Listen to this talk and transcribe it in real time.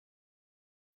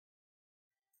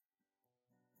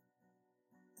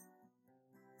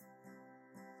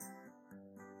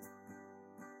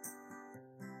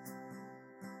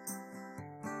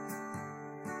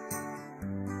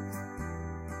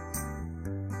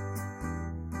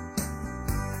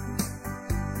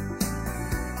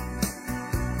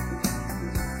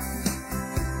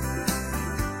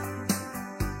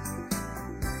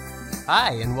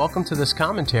Hi, and welcome to this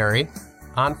commentary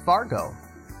on Fargo,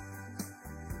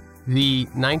 the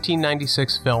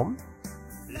 1996 film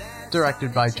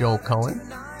directed by Joel Cohen.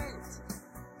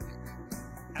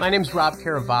 My name's Rob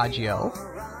Caravaggio.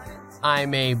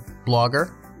 I'm a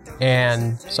blogger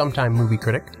and sometime movie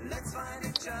critic.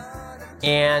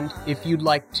 And if you'd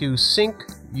like to sync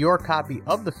your copy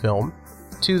of the film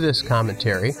to this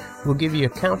commentary, we'll give you a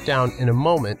countdown in a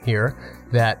moment here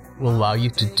that will allow you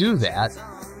to do that.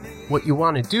 What you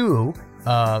want to do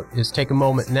is take a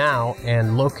moment now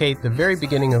and locate the very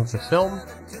beginning of the film.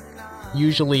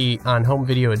 Usually on home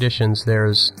video editions,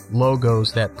 there's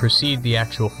logos that precede the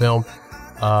actual film.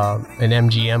 An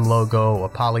MGM logo, a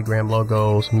Polygram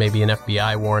logo, maybe an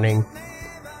FBI warning.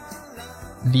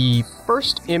 The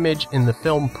first image in the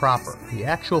film proper, the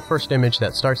actual first image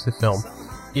that starts the film,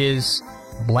 is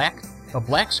a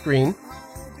black screen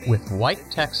with white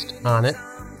text on it.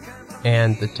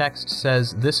 And the text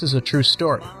says, "This is a true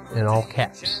story," in all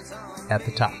caps at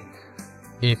the top.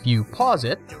 If you pause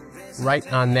it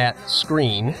right on that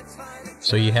screen,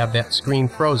 so you have that screen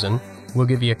frozen, we'll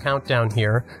give you a countdown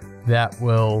here that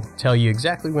will tell you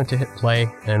exactly when to hit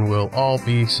play, and we'll all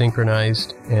be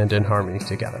synchronized and in harmony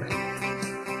together.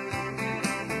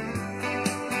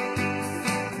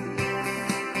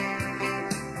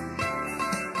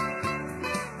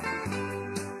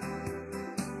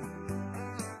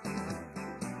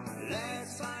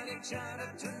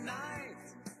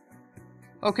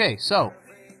 Okay, so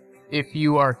if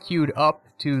you are queued up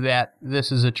to that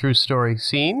 "This is a true story"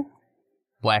 scene,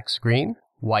 black screen,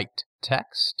 white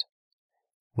text,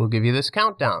 we'll give you this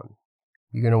countdown.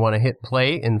 You're going to want to hit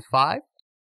play in 5,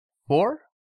 4,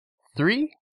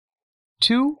 3,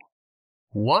 2,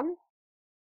 1,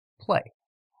 play.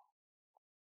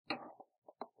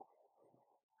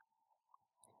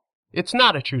 It's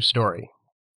not a true story.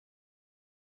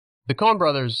 The Coen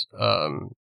brothers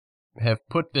have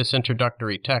put this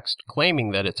introductory text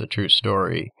claiming that it's a true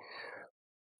story.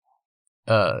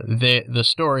 The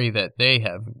story that they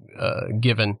have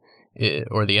given,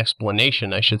 or the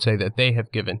explanation, I should say, that they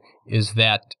have given, is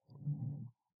that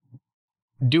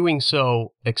doing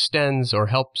so extends or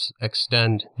helps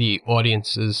extend the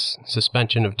audience's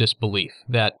suspension of disbelief.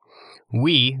 That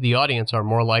we, the audience, are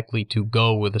more likely to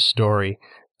go with a story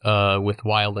with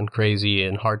wild and crazy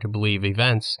and hard-to-believe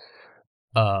events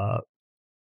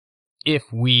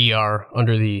if we are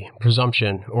under the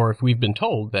presumption, or if we've been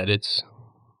told that it's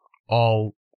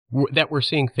all, that we're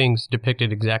seeing things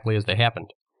depicted exactly as they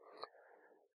happened.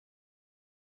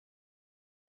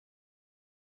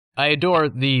 I adore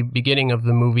the beginning of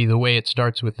the movie, the way it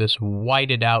starts with this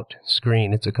whited out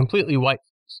screen. It's a completely white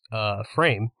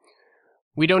frame.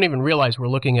 We don't even realize we're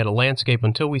looking at a landscape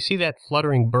until we see that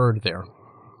fluttering bird there.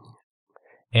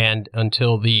 And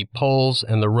until the poles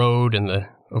and the road and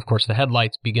of course the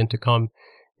headlights begin to come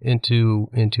into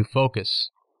focus.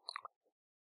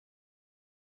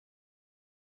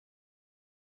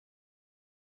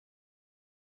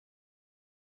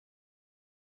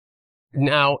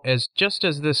 Now, just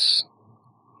as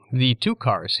the two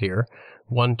cars here,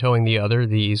 one towing the other,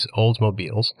 these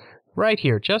Oldsmobiles, right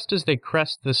here, just as they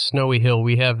crest this snowy hill,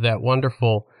 we have that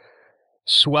wonderful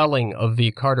swelling of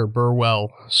the Carter Burwell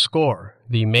score,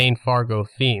 the main Fargo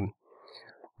theme.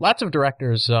 Lots of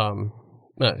directors,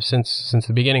 since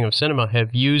the beginning of cinema,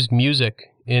 have used music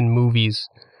in movies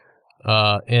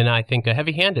in, I think, a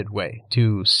heavy-handed way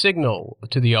to signal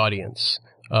to the audience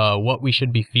what we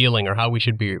should be feeling or how we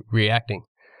should be reacting.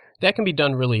 That can be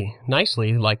done really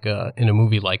nicely, like in a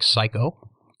movie like Psycho,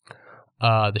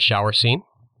 the shower scene.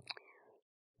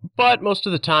 But most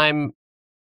of the time,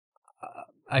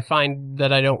 I find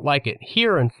that I don't like it.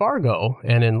 Here in Fargo,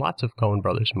 and in lots of Coen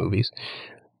Brothers movies,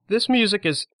 this music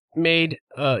is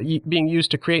being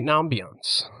used to create an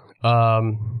ambiance.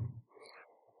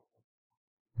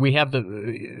 We have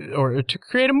or to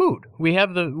create a mood. We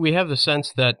have the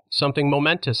sense that something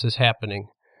momentous is happening,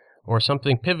 or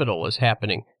something pivotal is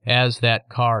happening as that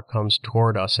car comes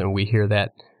toward us, and we hear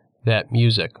that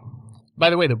music. By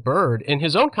the way, the bird, in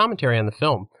his own commentary on the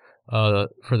film,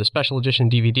 for the special edition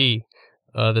DVD,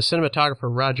 the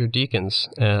cinematographer Roger Deakins,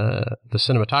 the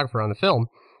cinematographer on the film,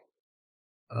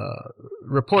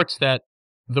 reports that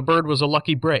the bird was a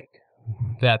lucky break,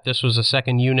 that this was a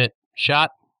second unit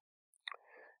shot,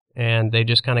 and they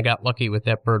just kind of got lucky with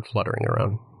that bird fluttering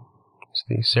around. It's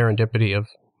the serendipity of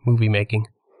movie making.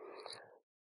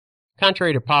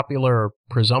 Contrary to popular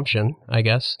presumption, I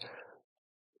guess,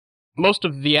 most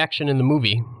of the action in the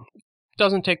movie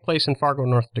doesn't take place in Fargo,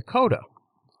 North Dakota.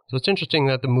 So it's interesting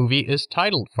that the movie is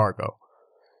titled Fargo.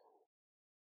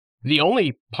 The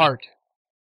only part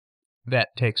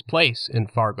that takes place in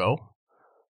Fargo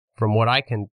from what I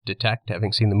can detect,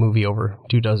 having seen the movie over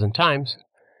 24 times,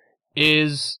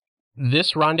 is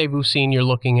this rendezvous scene you're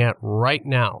looking at right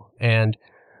now. And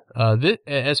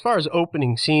as far as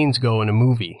opening scenes go in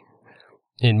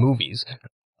movies,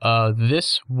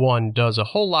 this one does a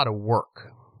whole lot of work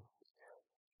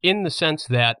in the sense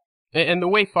that, and the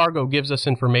way Fargo gives us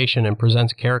information and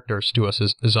presents characters to us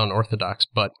is unorthodox,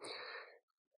 but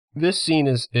this scene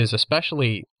is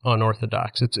especially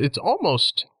unorthodox. It's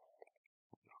almost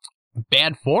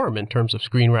bad form in terms of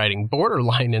screenwriting,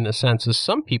 borderline in a sense, as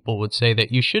some people would say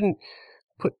that you shouldn't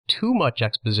put too much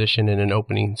exposition in an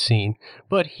opening scene.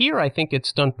 But here I think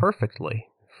it's done perfectly,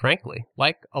 frankly.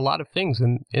 Like a lot of things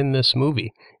in this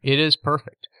movie, it is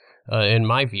perfect, in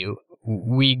my view.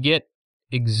 We get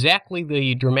exactly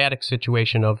the dramatic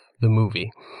situation of the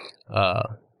movie.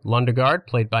 Lundegaard,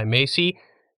 played by Macy,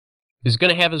 is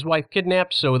going to have his wife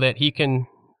kidnapped so that he can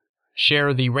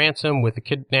share the ransom with the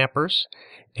kidnappers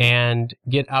and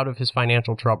get out of his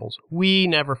financial troubles. We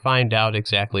never find out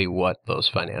exactly what those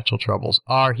financial troubles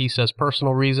are. He says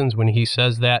personal reasons. When he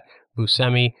says that,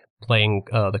 Buscemi, playing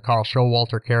the Carl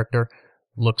Showalter character,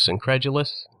 looks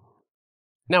incredulous.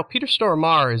 Now, Peter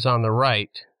Stormare is on the right,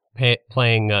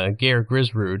 playing Geir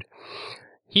Grisrud.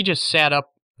 He just sat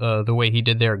up the way he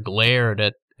did there, glared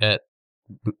at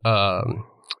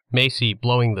Macy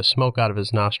blowing the smoke out of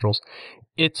his nostrils.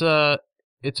 It's a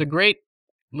great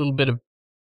little bit of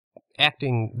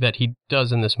acting that he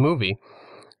does in this movie,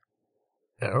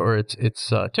 or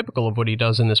it's typical of what he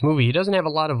does in this movie. He doesn't have a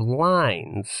lot of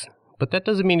lines, but that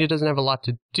doesn't mean he doesn't have a lot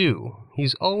to do.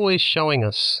 He's always showing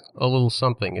us a little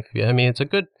something. It's a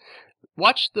good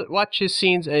watch his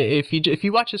scenes. If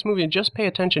you watch this movie and just pay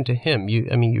attention to him,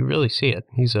 you really see it.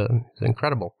 He's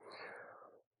incredible.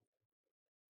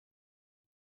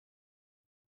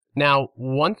 Now,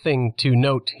 one thing to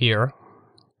note here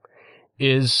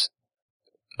is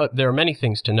there are many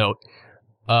things to note.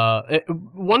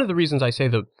 One of the reasons I say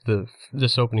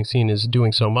this opening scene is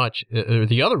doing so much, or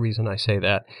the other reason I say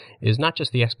that, is not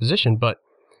just the exposition, but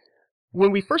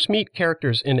when we first meet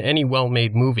characters in any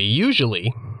well-made movie,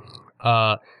 usually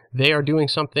they are doing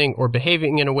something or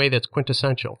behaving in a way that's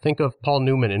quintessential. Think of Paul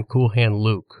Newman in Cool Hand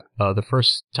Luke. The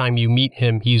first time you meet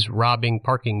him, he's robbing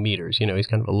parking meters. He's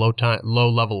kind of a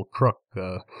low-level crook.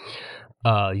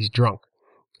 He's drunk.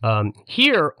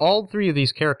 Here, all three of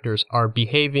these characters are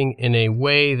behaving in a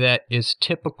way that is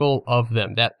typical of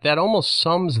them, that almost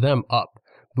sums them up.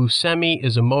 Buscemi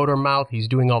is a motor mouth. He's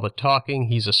doing all the talking.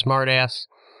 He's a smartass.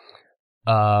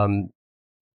 The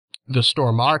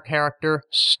Stormare character,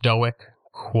 stoic,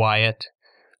 quiet,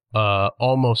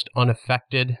 almost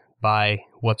unaffected by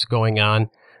what's going on,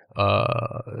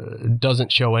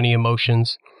 doesn't show any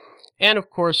emotions. And, of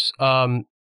course,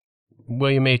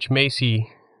 William H. Macy,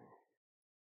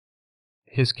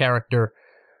 his character,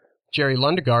 Jerry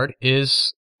Lundegaard,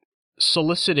 is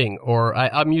soliciting, or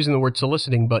I'm using the word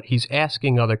soliciting, but he's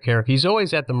asking other characters. He's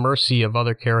always at the mercy of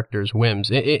other characters'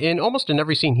 whims. Almost in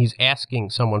every scene, he's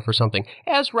asking someone for something.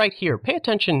 As right here, pay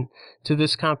attention to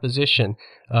this composition.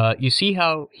 You see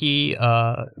how he,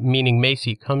 meaning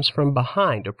Macy, comes from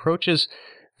behind, approaches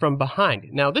from behind.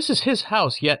 Now, this is his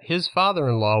house, yet his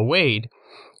father-in-law, Wade,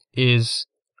 is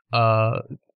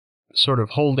sort of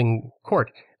holding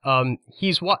court.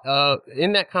 He's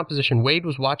in that composition, Wade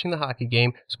was watching the hockey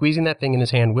game, squeezing that thing in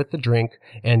his hand with the drink,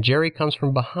 and Jerry comes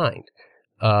from behind,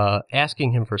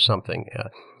 asking him for something.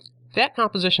 That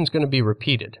composition is going to be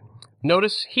repeated.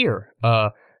 Notice here,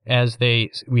 as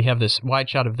we have this wide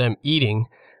shot of them eating,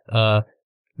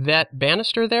 that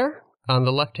banister there on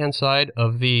the left-hand side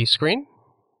of the screen,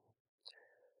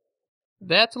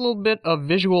 that's a little bit of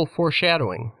visual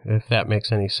foreshadowing, if that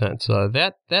makes any sense.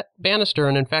 That banister,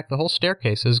 and in fact the whole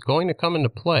staircase, is going to come into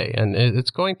play, and it's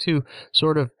going to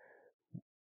sort of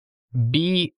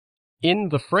be in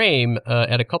the frame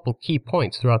at a couple key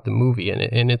points throughout the movie,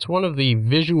 and it's one of the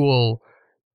visual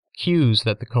cues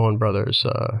that the Coen brothers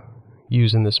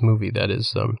use in this movie that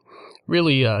is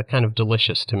really kind of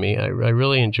delicious to me. I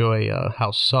really enjoy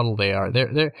how subtle they are.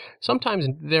 Sometimes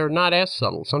they're not as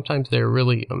subtle. Sometimes they're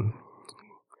really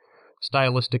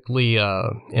stylistically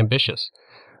ambitious.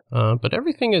 But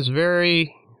everything is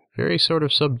very, very sort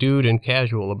of subdued and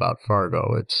casual about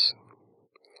Fargo.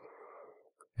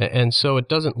 And so it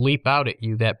doesn't leap out at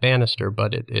you, that banister,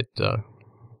 but it's a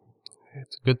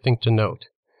good thing to note.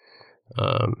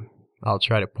 I'll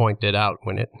try to point it out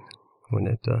when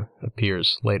it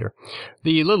appears later.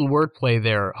 The little wordplay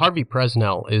there, Harvey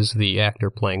Presnell is the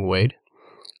actor playing Wade.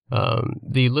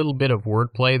 The little bit of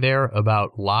wordplay there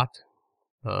about lot,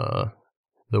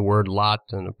 the word lot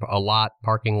and a lot,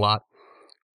 parking lot,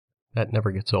 that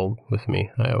never gets old with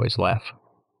me. I always laugh.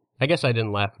 I guess I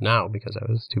didn't laugh now because I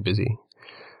was too busy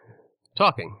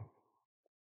talking.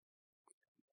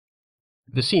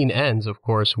 The scene ends, of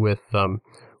course, with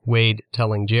Wade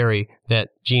telling Jerry that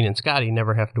Gene and Scotty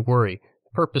never have to worry,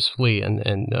 purposefully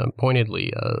and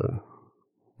pointedly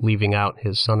leaving out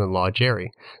his son-in-law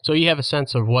Jerry. So you have a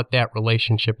sense of what that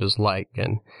relationship is like,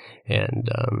 and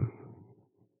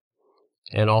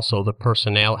also the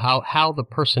how the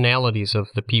personalities of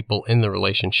the people in the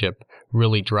relationship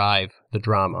really drive the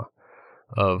drama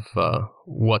of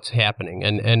what's happening,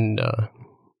 and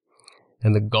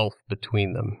the gulf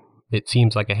between them. It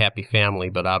seems like a happy family,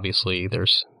 but obviously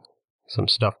there's some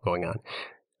stuff going on.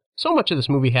 So much of this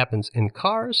movie happens in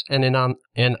cars and on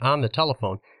the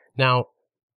telephone. Now,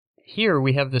 here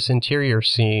we have this interior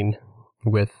scene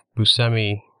with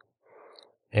Buscemi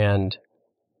and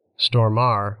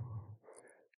Stormare.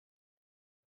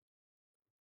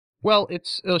 Well,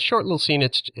 it's a short little scene.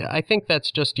 I think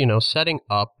that's just, setting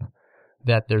up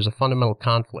that there's a fundamental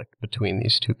conflict between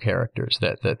these two characters,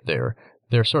 that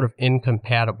they're sort of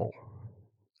incompatible.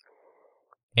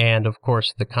 And, of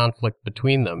course, the conflict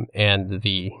between them and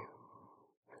the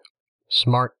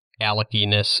smart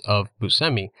aleckiness of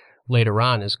Buscemi later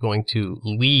on is going to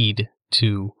lead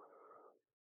to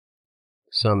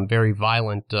some very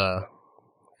violent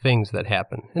things that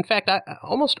happen. In fact,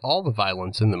 almost all the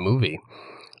violence in the movie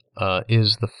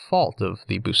is the fault of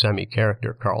the Buscemi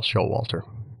character, Carl Showalter.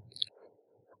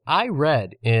 I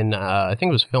read in, I think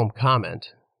it was Film Comment,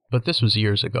 but this was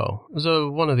years ago. It was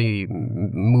one of the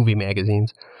movie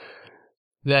magazines,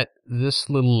 that this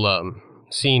little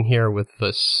scene here with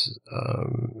this,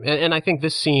 and I think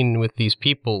this scene with these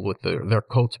people with their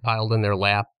coats piled in their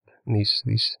lap, and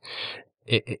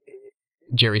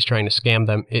Jerry's trying to scam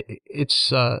them.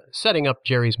 It's setting up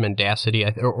Jerry's mendacity,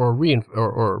 or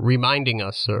reminding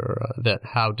us that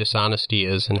how dishonest he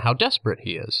is and how desperate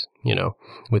he is,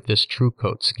 with this True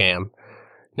Coat scam.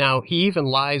 Now, he even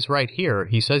lies right here.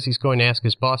 He says he's going to ask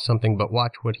his boss something, but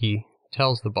watch what he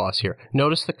tells the boss here.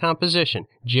 Notice the composition.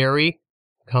 Jerry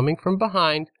coming from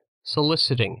behind,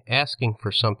 soliciting, asking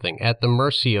for something, at the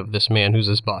mercy of this man who's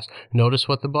his boss. Notice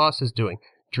what the boss is doing.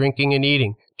 Drinking and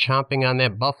eating, chomping on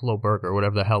that buffalo burger,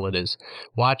 whatever the hell it is,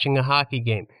 watching a hockey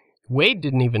game. Wade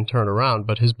didn't even turn around,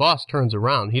 but his boss turns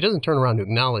around. He doesn't turn around to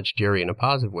acknowledge Jerry in a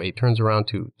positive way. He turns around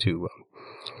to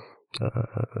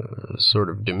sort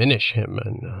of diminish him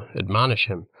and admonish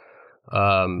him.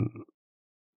 And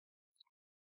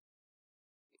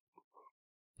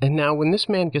now when this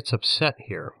man gets upset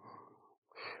here,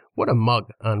 what a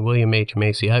mug on William H.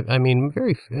 Macy.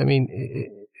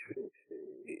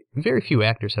 Very few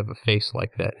actors have a face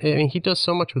like that. I mean, he does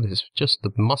so much with just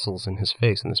the muscles in his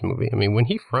face in this movie. I mean, when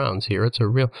he frowns here, it's a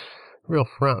real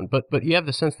frown. But you have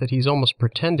the sense that he's almost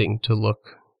pretending to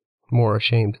look more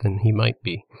ashamed than he might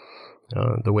be,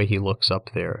 the way he looks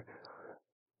up there.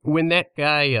 When that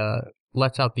guy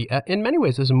lets out in many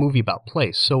ways, this is a movie about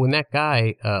place. So when that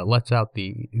guy lets out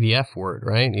the F word,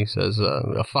 right? He says,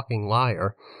 a fucking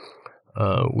liar.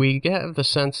 We have the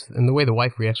sense, and the way the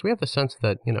wife reacts, we have the sense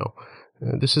that,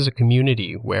 this is a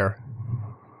community where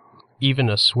even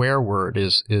a swear word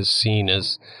is seen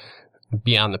as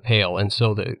beyond the pale, and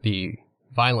so the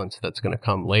violence that's going to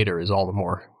come later is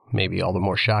maybe all the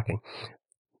more shocking.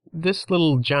 This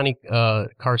little Johnny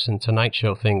Carson Tonight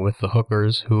Show thing with the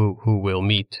hookers who we'll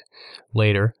meet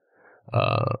later,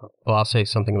 I'll say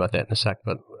something about that in a sec,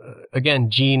 but again,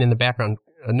 Gene in the background,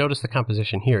 notice the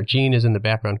composition here. Gene is in the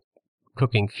background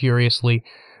cooking furiously.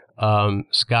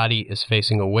 Scotty is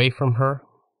facing away from her,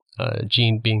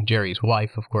 Jean being Jerry's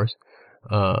wife, of course,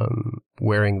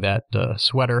 wearing that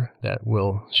sweater that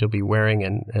she'll be wearing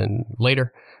and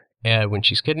later when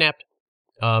she's kidnapped.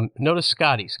 Notice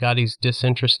Scotty. Scotty's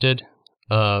disinterested,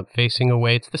 facing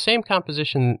away. It's the same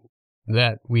composition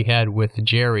that we had with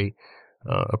Jerry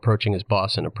approaching his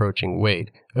boss and approaching Wade.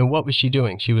 And what was she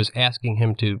doing? She was asking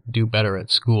him to do better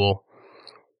at school,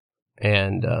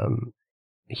 and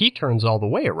he turns all the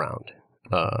way around.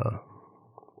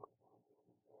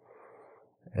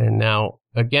 And now,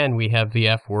 again, we have the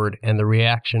F word and the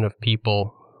reaction of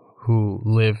people who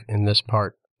live in this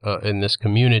in this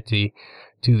community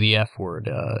to the F word.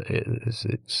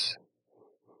 It's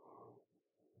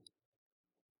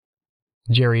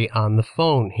Jerry on the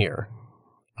phone here.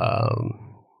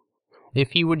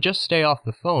 If he would just stay off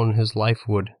the phone, his life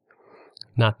would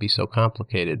not be so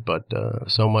complicated, but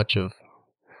so much of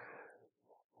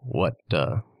what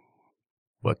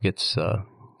gets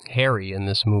hairy in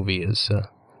this movie is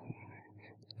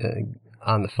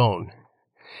on the phone.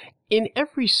 In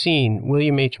every scene,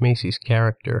 William H. Macy's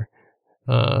character,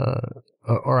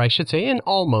 or I should say in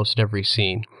almost every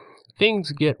scene,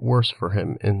 things get worse for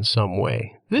him in some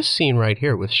way. This scene right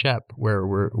here with Shep, where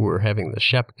we're having the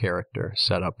Shep character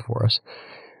set up for us,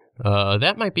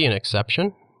 that might be an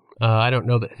exception. I don't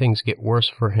know that things get worse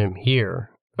for him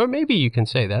here. Or maybe you can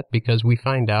say that, because we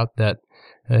find out that,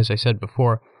 as I said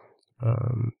before,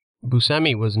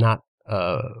 Buscemi was not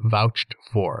vouched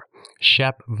for.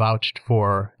 Shep vouched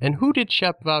for, and who did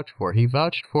Shep vouch for? He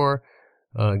vouched for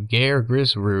Geir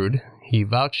Grisrud. He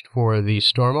vouched for the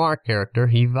Stormare character.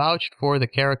 He vouched for the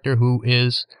character who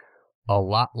is a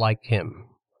lot like him.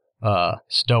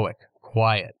 Stoic,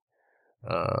 quiet,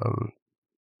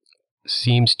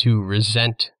 seems to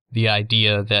resent the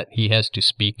idea that he has to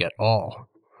speak at all.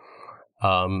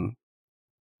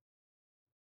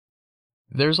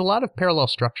 There's a lot of parallel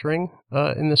structuring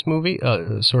in this movie,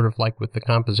 sort of like with the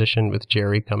composition with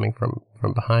Jerry coming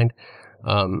from behind.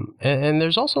 And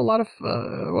there's also a lot of,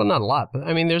 well, not a lot, but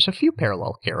I mean, there's a few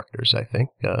parallel characters, I think.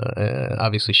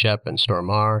 Obviously Shep and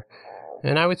Stormare.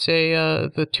 And I would say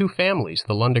the two families,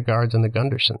 the Lundegards and the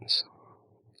Gundersons.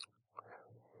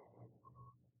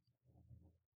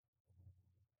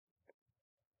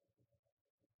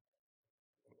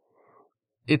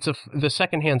 The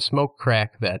secondhand smoke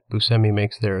crack that Buscemi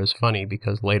makes there is funny,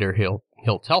 because later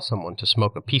he'll tell someone to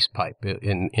smoke a peace pipe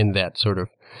in that sort of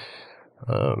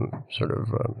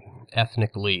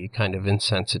ethnically kind of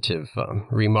insensitive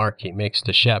remark he makes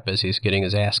to Shep as he's getting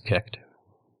his ass kicked.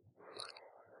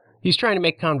 He's trying to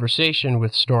make conversation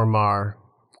with Stormare,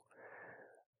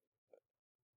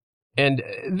 and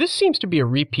this seems to be a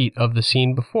repeat of the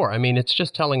scene before. I mean, it's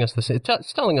just telling us this.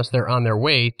 It's telling us they're on their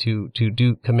way to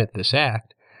commit this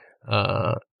act,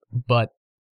 but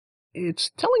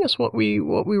it's telling us what we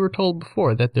were told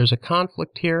before, that there's a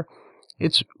conflict here.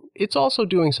 It's also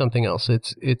doing something else.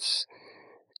 It's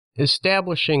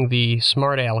establishing the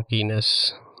smart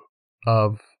aleckiness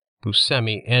of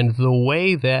Buscemi and the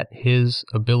way that his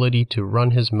ability to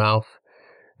run his mouth,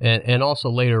 and also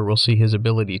later we'll see his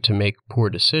ability to make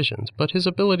poor decisions, but his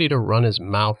ability to run his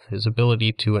mouth, his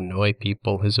ability to annoy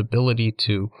people, his ability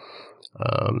to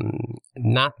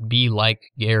not be like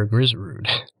Geir Grisrud,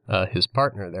 his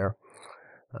partner there.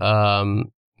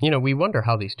 We wonder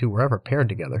how these two were ever paired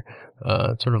together.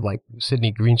 It's sort of like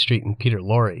Sidney Greenstreet and Peter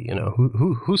Lorre.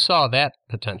 Who saw that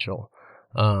potential?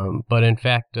 But in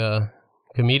fact,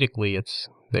 comedically,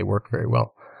 they work very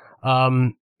well.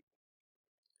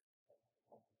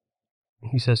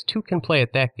 He says two can play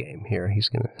at that game here. He's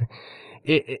going to...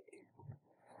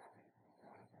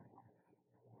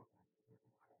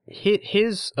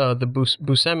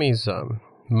 Buscemi's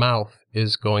mouth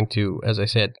is going to, as I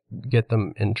said, get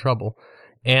them in trouble.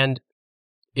 And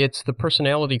it's the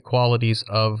personality qualities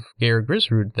of Geir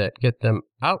Grisrud that get them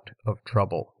out of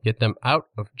trouble, get them out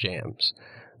of jams.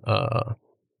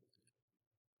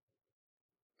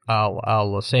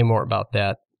 I'll say more about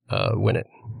that when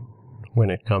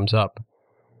it comes up.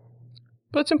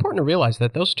 But it's important to realize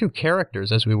that those two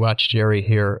characters, as we watch Jerry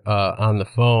here on the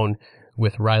phone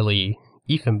with Riley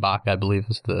Effenbach, I believe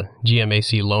is the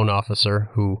GMAC loan officer,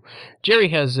 who Jerry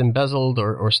has embezzled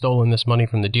or stolen this money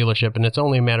from the dealership, and it's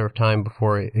only a matter of time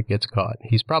before it gets caught.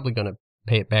 He's probably going to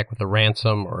pay it back with a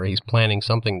ransom, or he's planning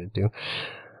something to do.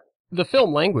 The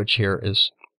film language here is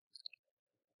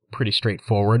pretty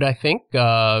straightforward, I think.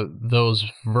 Those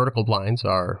vertical blinds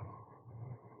are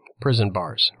prison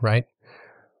bars, right?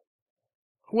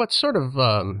 What's sort of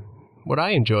what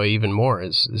I enjoy even more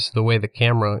is the way the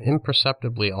camera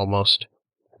imperceptibly almost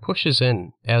pushes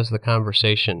in as the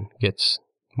conversation gets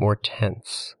more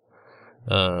tense,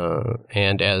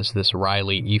 and as this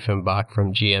Riley Effenbach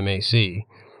from GMAC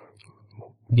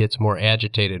gets more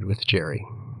agitated with Jerry.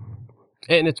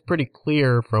 And it's pretty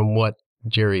clear from what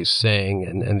Jerry's saying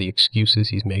and the excuses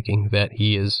he's making that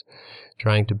he is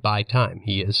trying to buy time.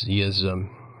 He is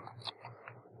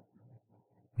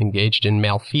engaged in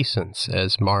malfeasance,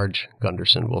 as Marge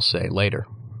Gunderson will say later.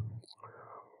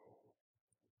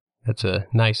 That's a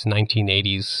nice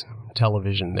 1980s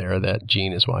television there that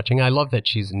Jean is watching. I love that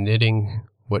she's knitting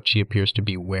what she appears to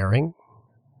be wearing,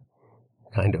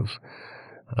 kind of,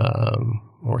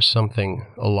 or something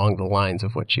along the lines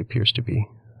of what she appears to be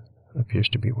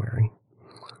wearing.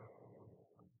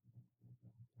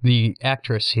 The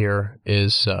actress here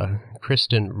is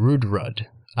Kristen Rudrud.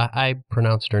 I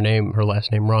pronounced her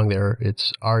last name wrong there.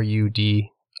 It's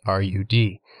R-U-D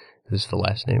is the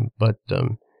last name. But,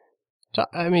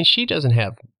 I mean, she doesn't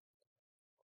have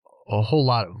a whole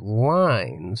lot of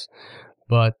lines,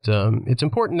 but it's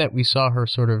important that we saw her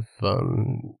sort of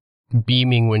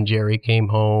beaming when Jerry came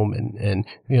home, and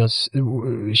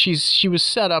she was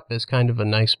set up as kind of a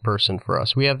nice person for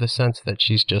us. We have the sense that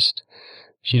she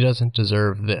doesn't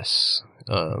deserve this.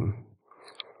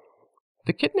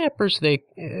 The kidnappers,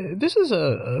 this is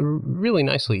a really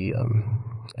nicely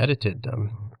edited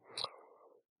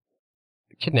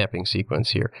kidnapping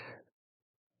sequence here.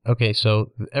 Okay,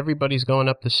 so everybody's going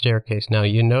up the staircase. Now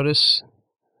you notice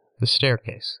the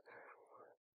staircase.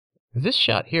 This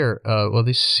shot here,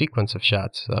 this sequence of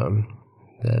shots,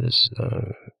 that is,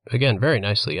 again, very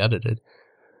nicely edited.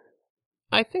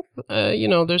 I think,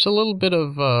 there's a little bit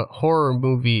of horror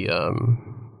movie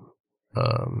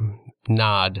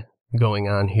nod going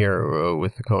on here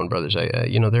with the Coen brothers.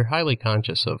 They're highly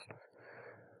conscious of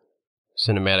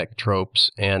cinematic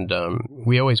tropes, and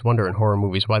we always wonder in horror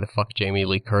movies why the fuck Jamie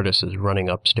Lee Curtis is running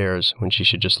upstairs when she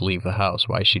should just leave the house.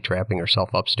 Why is she trapping herself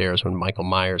upstairs when Michael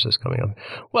Myers is coming up?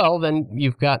 Well, then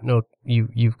you've got no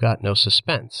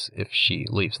suspense if she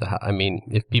leaves the house. I mean,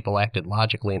 if people acted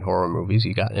logically in horror movies,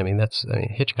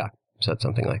 Hitchcock said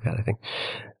something like that, I think.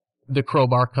 The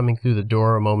crowbar coming through the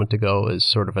door a moment ago is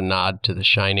sort of a nod to The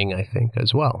Shining, I think,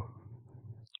 as well.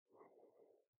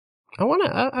 I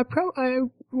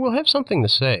will have something to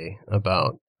say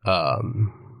about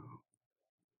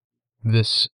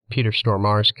this Peter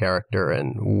Stormare's character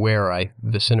and where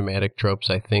the cinematic tropes,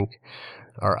 I think,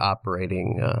 are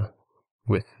operating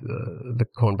with the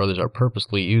Coen brothers are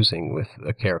purposely using with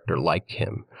a character like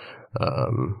him.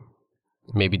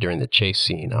 Maybe during the chase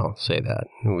scene, I'll say that.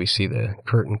 We see the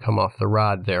curtain come off the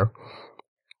rod there.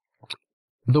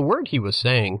 The word he was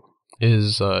saying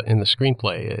is, in the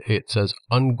screenplay, it says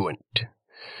unguent,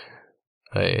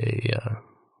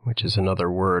 which is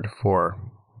another word for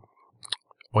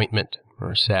ointment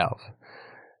or salve.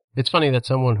 It's funny that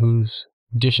someone who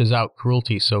dishes out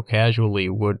cruelty so casually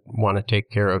would want to take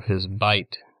care of his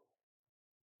bite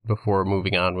before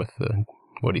moving on with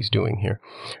what he's doing here.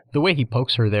 The way he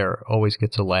pokes her there always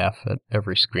gets a laugh at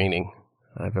every screening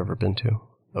I've ever been to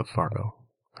of Fargo.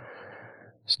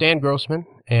 Stan Grossman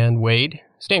and Wade.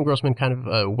 Stan Grossman kind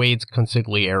of Wade's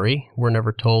consigliere. We're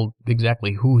never told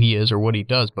exactly who he is or what he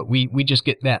does, but we just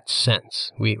get that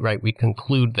sense. We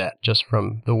conclude that just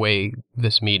from the way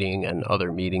this meeting and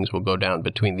other meetings will go down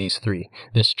between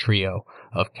this trio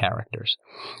of characters.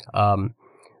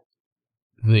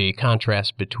 The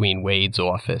contrast between Wade's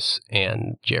office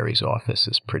and Jerry's office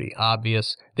is pretty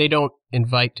obvious. They don't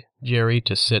invite Jerry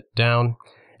to sit down,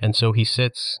 and so he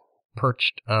sits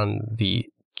perched on the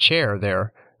chair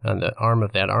there, on the arm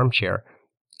of that armchair.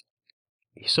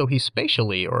 So he's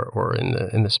spatially, or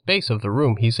in the space of the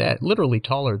room, he's literally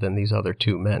taller than these other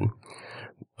two men.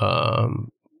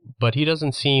 But he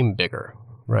doesn't seem bigger,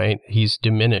 right? He's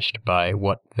diminished by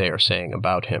what they are saying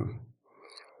about him.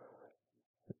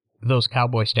 Those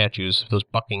cowboy statues, those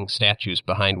bucking statues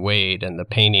behind Wade, and the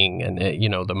painting, and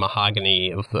the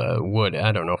mahogany of the wood.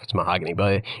 I don't know if it's mahogany,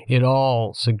 but it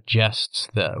all suggests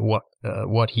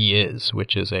what he is,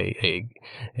 which is a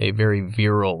very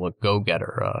virile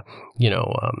go-getter, a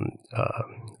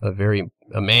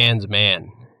man's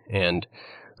man, and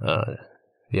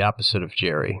the opposite of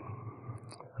Jerry,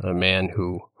 a man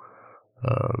who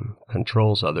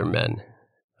controls other men,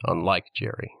 unlike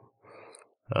Jerry.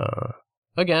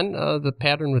 Again, the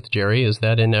pattern with Jerry is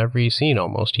that in every scene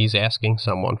almost, he's asking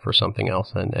someone for something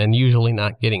else and usually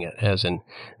not getting it, as in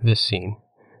this scene.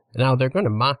 Now, they're going to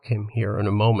mock him here in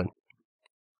a moment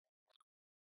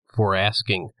for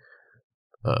asking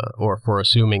or for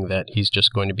assuming that he's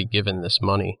just going to be given this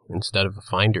money instead of a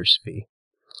finder's fee.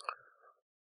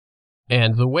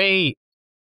 And the way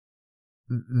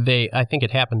I think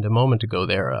it happened a moment ago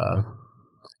there,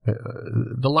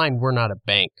 the line, "We're not a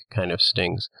bank," kind of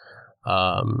stings.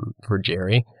 For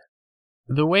Jerry.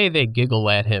 The way they giggle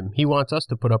at him, he wants us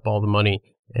to put up all the money,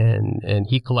 and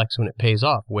he collects when it pays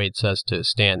off, Wade says to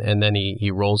Stan, and then he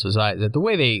rolls his eyes. The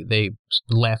way they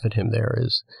laugh at him there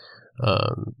is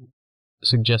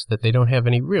suggests that they don't have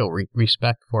any real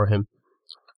respect for him.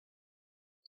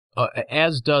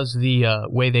 As does the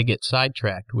way they get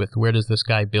sidetracked with, where does this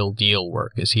guy Bill Deal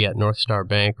work? Is he at North Star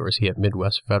Bank or is he at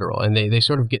Midwest Federal? And they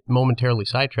sort of get momentarily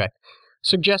sidetracked,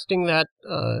 suggesting that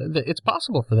it's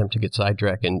possible for them to get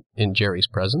sidetracked in Jerry's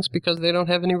presence because they don't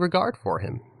have any regard for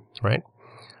him, right?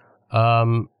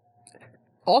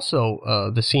 Also,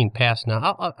 the scene passed.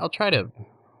 Now, I'll try to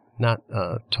not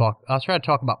talk. I'll try to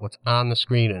talk about what's on the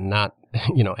screen and not,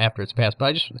 after it's passed.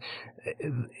 But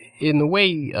in the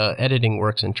way editing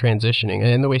works and transitioning, and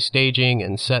in the way staging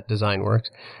and set design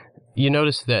works, you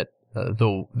notice that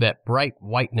that bright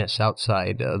whiteness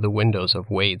outside the windows of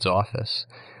Wade's office.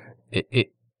 It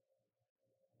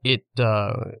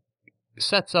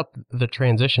sets up the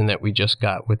transition that we just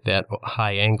got with that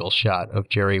high angle shot of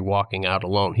Jerry walking out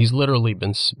alone. He's literally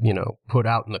been, put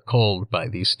out in the cold by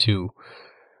these two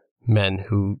men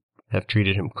who have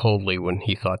treated him coldly when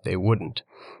he thought they wouldn't.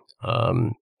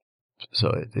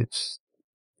 So it's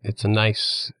a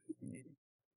nice.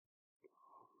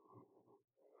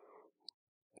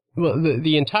 Well,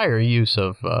 the entire use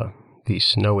of the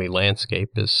snowy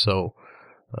landscape is so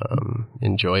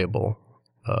enjoyable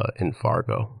in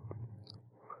Fargo.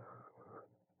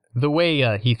 The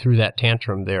way he threw that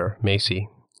tantrum there, Macy,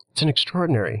 it's an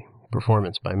extraordinary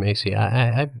performance by Macy.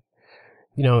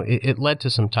 It led to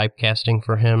some typecasting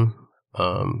for him,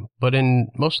 but in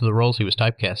most of the roles he was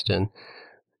typecast in,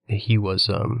 he's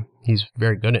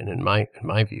very good at it in my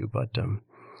view. But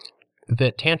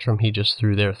that tantrum he just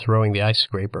threw there, throwing the ice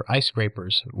scraper. Ice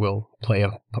scrapers will play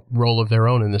a role of their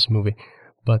own in this movie,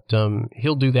 but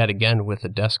he'll do that again with a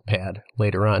desk pad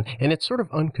later on, and it's sort of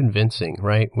unconvincing,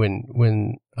 right?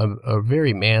 When a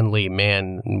very manly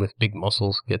man with big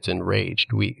muscles gets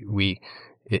enraged,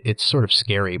 it's sort of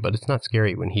scary, but it's not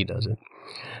scary when he does it.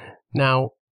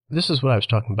 Now, this is what I was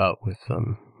talking about with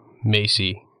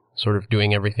Macy sort of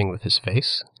doing everything with his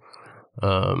face.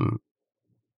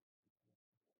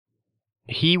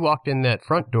 He walked in that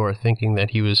front door thinking that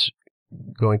he was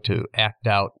going to act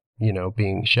out,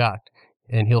 being shocked.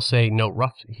 And he'll say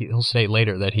he'll say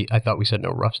later that I thought we said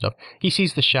no rough stuff. He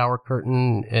sees the shower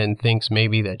curtain and thinks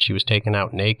maybe that she was taken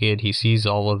out naked. He sees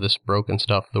all of this broken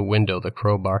stuff, the window, the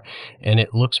crowbar, and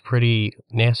it looks pretty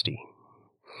nasty.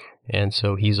 And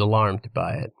so he's alarmed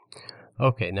by it.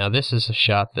 Okay, now this is a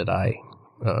shot that I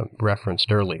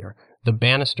referenced earlier. The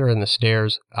banister and the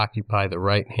stairs occupy the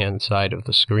right-hand side of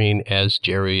the screen as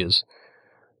Jerry is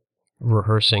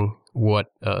rehearsing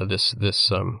what this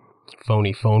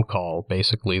phony phone call,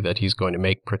 basically, that he's going to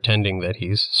make, pretending that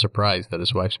he's surprised that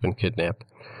his wife's been kidnapped.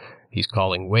 He's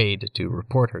calling Wade to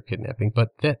report her kidnapping. But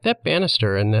that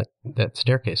banister and that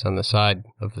staircase on the side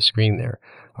of the screen there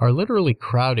are literally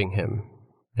crowding him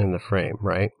in the frame,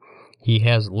 right? He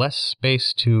has less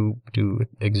space to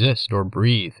exist or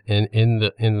breathe in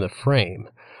the frame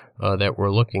that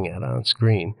we're looking at on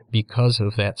screen because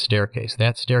of that staircase.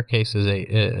 That staircase is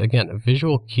again a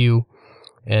visual cue,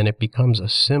 and it becomes a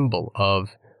symbol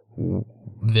of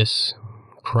this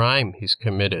crime he's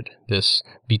committed, this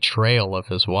betrayal of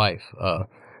his wife,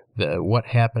 what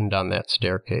happened on that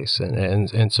staircase,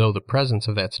 and so the presence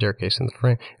of that staircase in the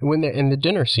frame. When in the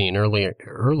dinner scene earlier,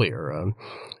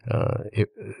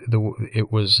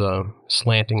 it was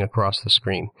slanting across the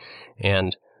screen,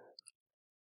 and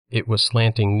it was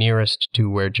slanting nearest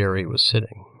to where Jerry was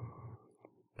sitting.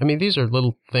 I mean, these are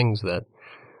little things that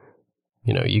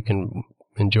you can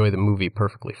enjoy the movie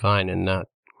perfectly fine and not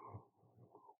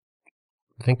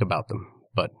think about them,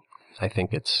 but I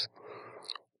think it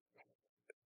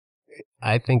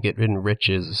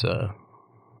enriches the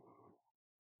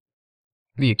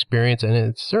experience, and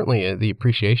it's certainly the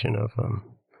appreciation of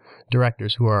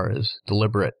directors who are as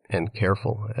deliberate and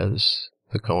careful as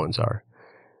the Coens are.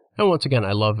 And once again,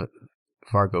 I love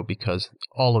Fargo because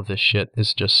all of this shit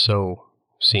is just so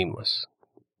seamless.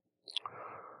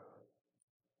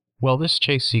 Well, this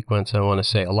chase sequence I want to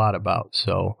say a lot about,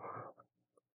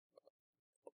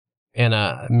 and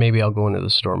maybe I'll go into the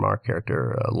Stormare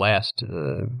character last.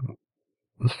 The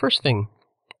first thing,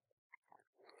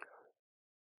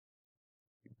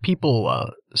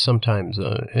 people sometimes,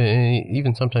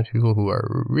 even sometimes people who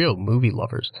are real movie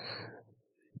lovers,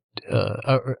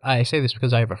 I say this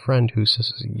because I have a friend who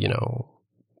says,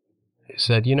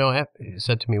 said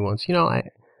to me once, I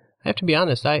have to be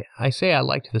honest, I say I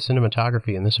liked the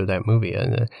cinematography in this or that movie,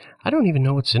 and I don't even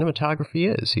know what cinematography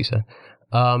is, he said.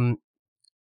 And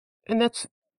that's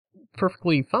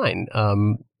perfectly fine.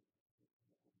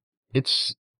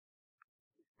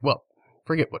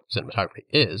 Forget what cinematography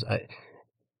is.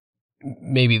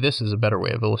 Maybe this is a better way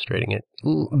of illustrating it.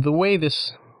 The way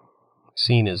this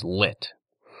scene is lit.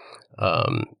 A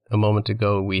moment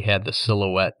ago, we had the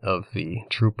silhouette of the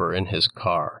trooper in his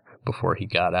car before he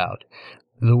got out.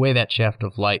 The way that shaft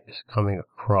of light is coming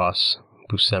across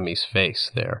Buscemi's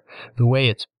face there, the way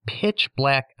it's pitch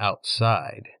black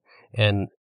outside, and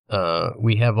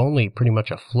we have only pretty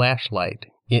much a flashlight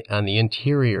on the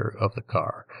interior of the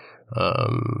car,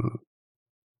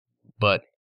 but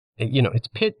it's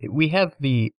we have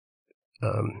the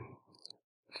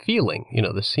feeling,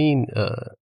 the scene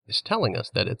is telling us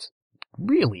that it's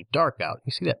really dark out.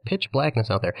 You see that pitch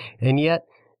blackness out there, and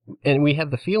we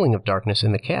have the feeling of darkness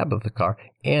in the cab of the car,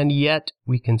 and yet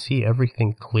we can see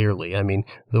everything clearly. I mean,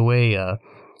 the way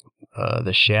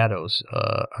the shadows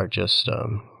are just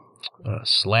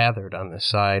slathered on the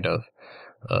side of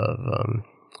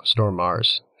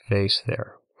Stormare's face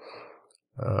there.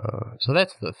 So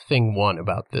that's the thing one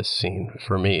about this scene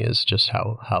for me, is just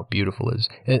how beautiful it is.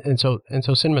 And so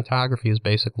cinematography is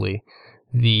basically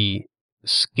the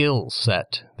skill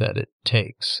set that it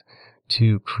takes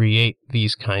to create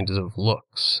these kinds of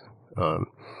looks,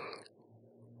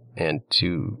 and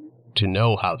to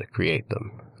know how to create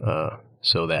them,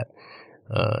 so that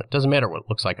it doesn't matter what it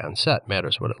looks like on set, it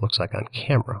matters what it looks like on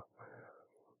camera.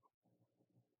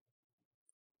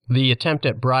 The attempt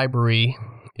at bribery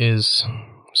is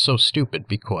so stupid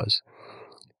because,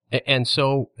 and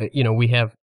so, we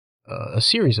have a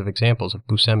series of examples of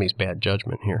Buscemi's bad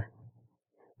judgment here.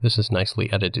 This is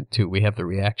nicely edited, too. We have the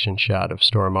reaction shot of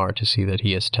Stormare to see that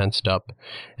he is tensed up.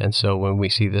 And so when we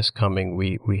see this coming,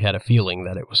 we had a feeling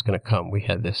that it was going to come. We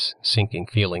had this sinking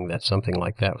feeling that something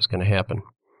like that was going to happen.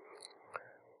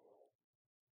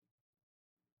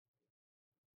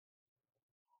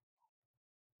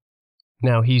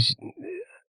 Now,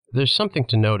 there's something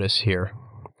to notice here.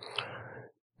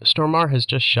 Stormare has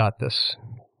just shot this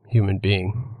human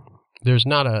being. There's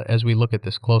not as we look at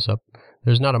this close-up,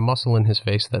 there's not a muscle in his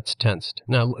face that's tensed.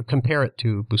 Now, compare it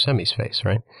to Buscemi's face,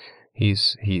 right? It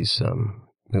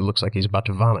looks like he's about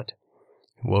to vomit.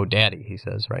 Whoa, daddy, he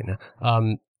says right now.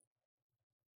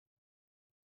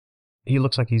 He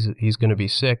looks like he's going to be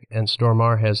sick, and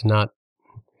Stormare has not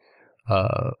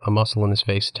a muscle in his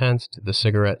face tensed, the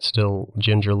cigarette still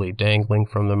gingerly dangling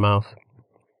from the mouth.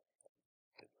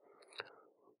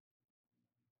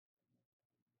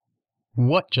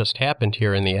 What just happened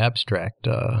here in the abstract,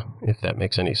 if that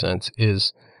makes any sense,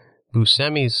 is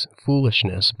Buscemi's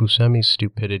foolishness, Buscemi's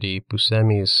stupidity,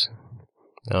 Buscemi's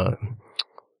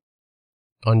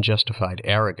unjustified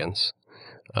arrogance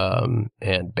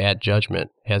and bad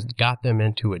judgment has got them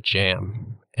into a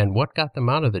jam. And what got them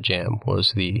out of the jam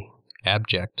was the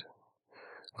abject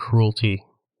cruelty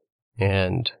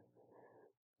and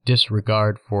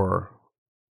disregard for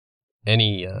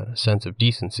any sense of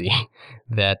decency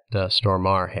that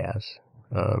Stormare has.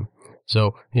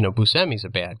 So, Buscemi's a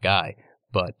bad guy,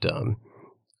 but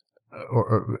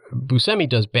Buscemi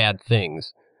does bad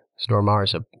things.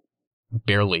 Stormare's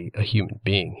barely a human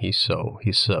being. He's so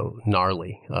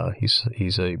gnarly.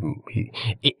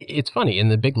 It's funny, in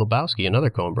The Big Lebowski,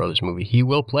 another Coen Brothers movie, he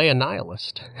will play a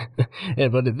nihilist.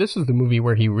 But this is the movie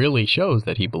where he really shows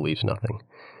that he believes nothing.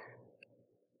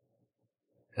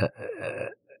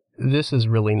 This is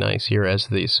really nice here as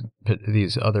these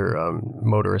other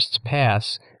motorists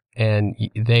pass, and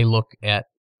they look at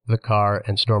the car,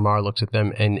 and Stormare looks at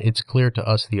them, and it's clear to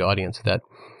us, the audience, that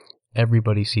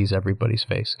everybody sees everybody's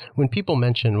face. When people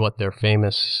mention what their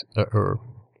famous or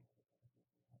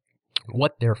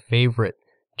what their favorite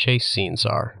chase scenes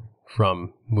are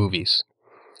from movies,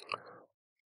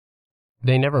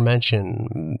 they never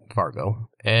mention Fargo.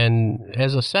 And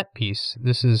as a set piece,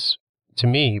 this is, to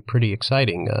me, pretty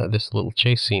exciting, this little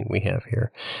chase scene we have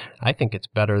here. I think it's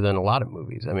better than a lot of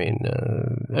movies. I mean,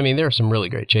 there are some really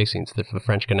great chase scenes, the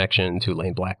French Connection,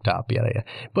 Two-Lane Blacktop, yada.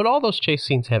 But all those chase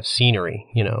scenes have scenery,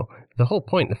 The whole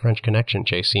point in the French Connection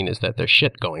chase scene is that there's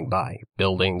shit going by,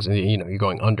 buildings, and, you're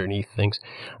going underneath things.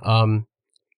 And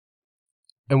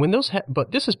when those,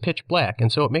 but this is pitch black, and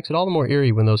so it makes it all the more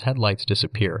eerie when those headlights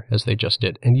disappear, as they just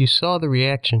did. And you saw the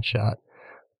reaction shot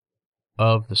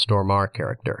of the Stormare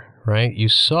character, right? You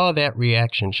saw that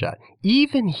reaction shot.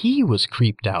 Even he was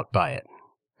creeped out by it.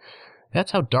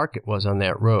 That's how dark it was on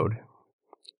that road.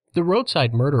 The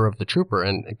roadside murder of the trooper,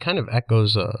 and it kind of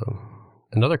echoes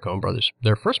another Coen Brothers,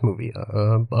 their first movie,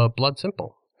 Blood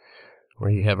Simple,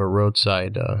 where you have a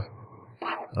roadside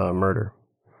murder.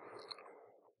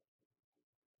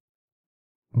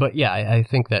 But yeah, I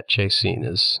think that chase scene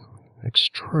is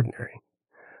extraordinary.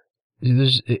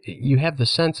 You have the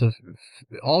sense of,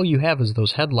 all you have is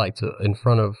those headlights in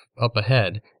front of, up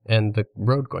ahead, and the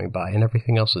road going by, and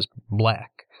everything else is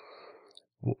black.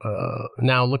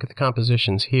 Now look at the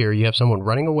compositions here. You have someone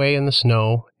running away in the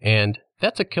snow, and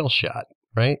that's a kill shot,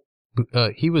 right?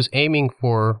 He was aiming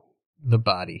for the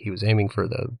body. He was aiming for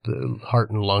the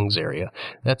heart and lungs area.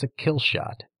 That's a kill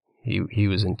shot. He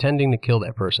was intending to kill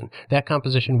that person. That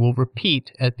composition will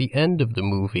repeat at the end of the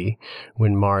movie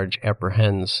when Marge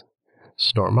apprehends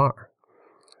Stormare.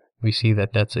 We see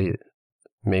that that's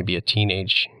maybe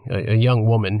a young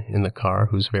woman in the car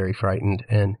who's very frightened,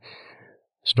 and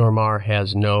Stormare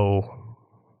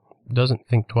doesn't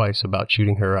think twice about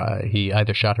shooting her. He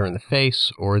either shot her in the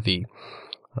face or the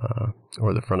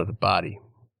front of the body.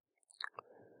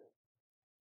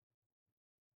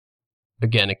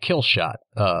 Again, a kill shot.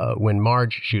 When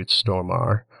Marge shoots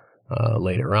Stormare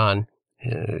later on,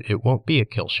 it won't be a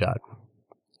kill shot.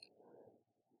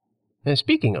 And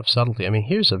speaking of subtlety,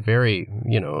 here's a very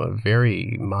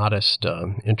modest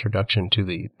introduction to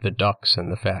the ducks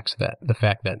and the fact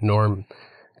that Norm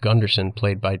Gunderson,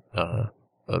 played by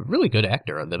a really good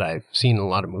actor that I've seen in a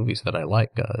lot of movies that I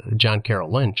like, John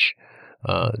Carroll Lynch.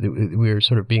 We were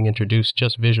sort of being introduced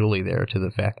just visually there to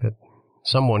the fact that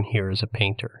someone here is a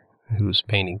painter who's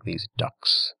painting these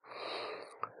ducks.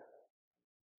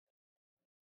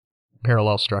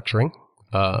 Parallel structuring.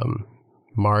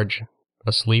 Marge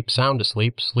asleep, sound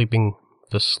asleep, sleeping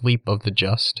the sleep of the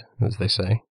just, as they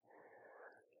say.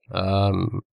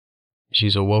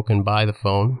 She's awoken by the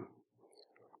phone.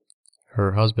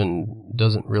 Her husband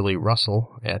doesn't really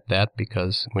rustle at that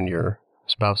because when your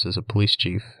spouse is a police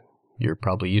chief, you're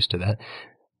probably used to that.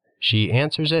 She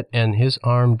answers it, and his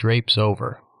arm drapes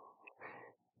over.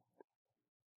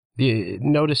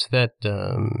 Notice that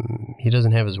he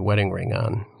doesn't have his wedding ring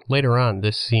on. Later on,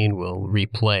 this scene will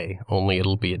replay, only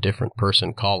it'll be a different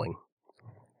person calling.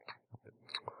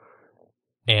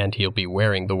 And he'll be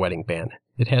wearing the wedding band.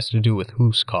 It has to do with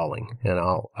who's calling, and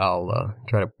I'll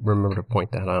try to remember to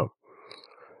point that out.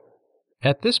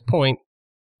 At this point,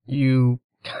 you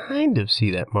kind of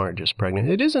see that Marge is pregnant.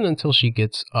 It isn't until she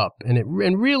gets up, and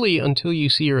really until you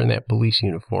see her in that police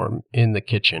uniform in the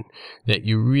kitchen, that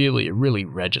it really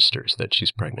registers that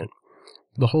she's pregnant.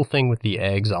 The whole thing with the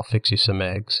eggs, I'll fix you some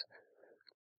eggs.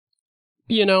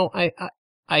 You know,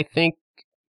 I think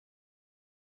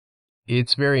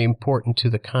it's very important to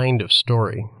the kind of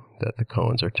story that the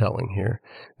Coens are telling here,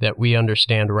 that we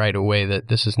understand right away that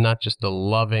this is not just a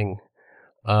loving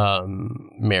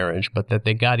marriage, but that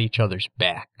they got each other's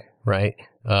back, right?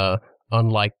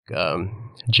 Unlike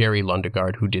Jerry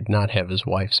Lundegaard, who did not have his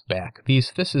wife's back.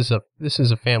 This is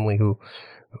a family who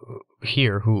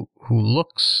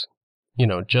looks, you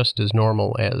know, just as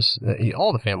normal as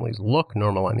all the families look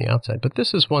normal on the outside, but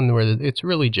this is one where it's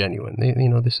really genuine. You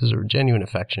know, this is a genuine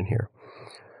affection here.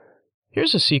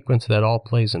 Here's a sequence that all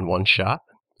plays in one shot.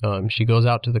 She goes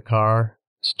out to the car,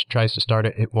 tries to start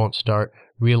it, it won't start,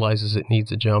 realizes it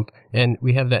needs a jump, and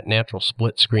we have that natural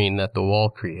split screen that the wall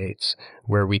creates,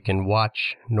 where we can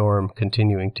watch Norm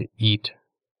continuing to eat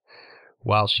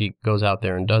while she goes out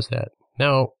there and does that.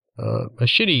 Now, a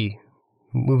shitty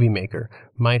movie maker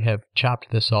might have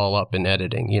chopped this all up in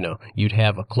editing. You know, you'd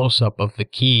have a close-up of the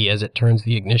key as it turns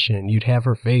the ignition, you'd have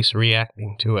her face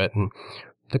reacting to it, and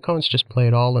the Coens just play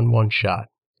it all in one shot.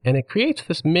 And it creates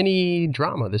this mini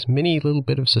drama, this mini little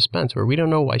bit of suspense where we don't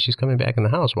know why she's coming back in the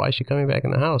house. Why is she coming back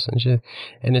in the house?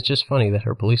 And it's just funny that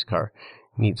her police car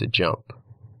needs a jump.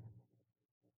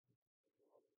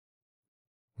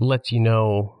 Lets you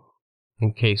know,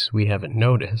 in case we haven't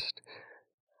noticed,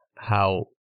 how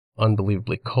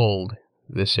unbelievably cold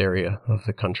this area of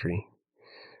the country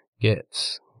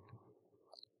gets.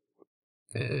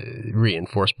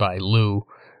 Reinforced by Lou,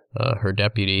 her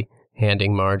deputy,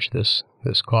 handing Marge this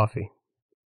coffee,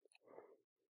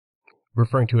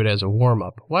 referring to it as a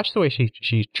warm-up. Watch the way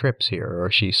she trips here, or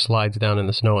she slides down in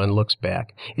the snow and looks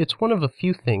back. It's one of a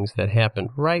few things that happen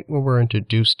right when we're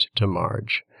introduced to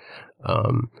Marge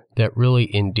that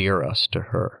really endear us to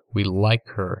her. We like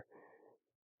her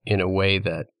in a way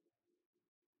that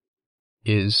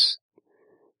is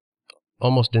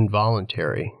almost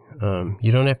involuntary.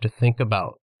 You don't have to think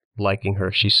about liking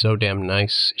her. She's so damn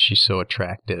nice. She's so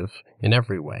attractive in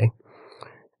every way.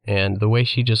 And the way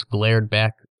she just glared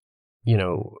back, you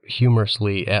know,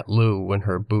 humorously at Lou when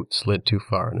her boot slid too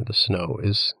far into the snow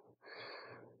is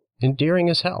endearing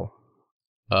as hell.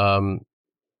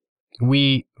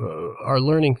 We are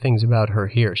learning things about her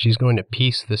here. She's going to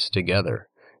piece this together.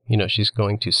 You know, she's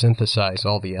going to synthesize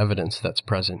all the evidence that's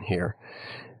present here.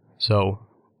 So,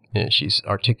 you know, she's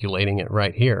articulating it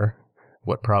right here,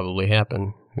 what probably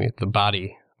happened, with the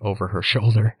body over her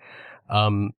shoulder.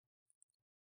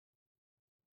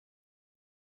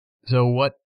 So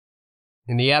what,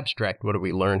 in the abstract, what do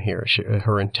we learn here?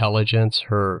 Her intelligence,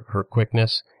 her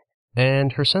quickness,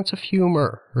 and her sense of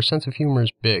humor. Her sense of humor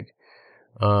is big.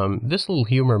 This little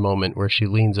humor moment where she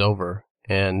leans over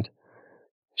and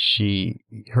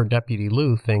her deputy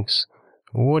Lou thinks,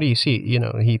 what do you see? You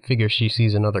know, he figures she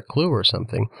sees another clue or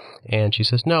something. And she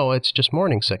says, no, it's just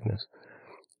morning sickness.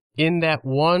 In that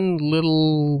one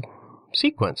little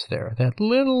sequence there,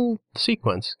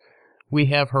 we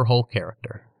have her whole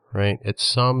character, right? It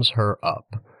sums her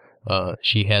up.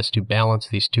 She has to balance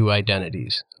these two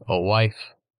identities, a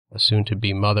wife, a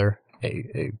soon-to-be mother,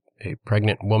 a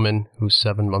pregnant woman who's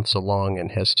 7 months along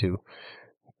and has to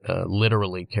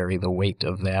literally carry the weight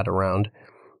of that around,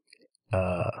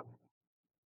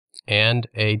 and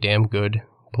a damn good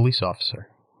police officer,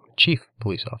 chief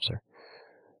police officer.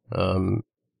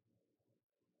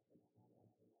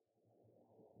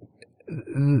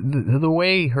 The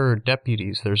way her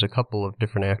deputies, there's a couple of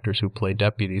different actors who play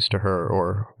deputies to her,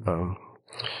 or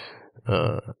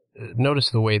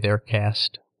notice the way they're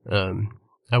cast.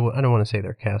 I don't want to say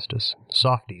they're cast as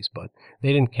softies, but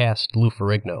they didn't cast Lou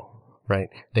Ferrigno, right?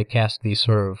 They cast these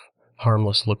sort of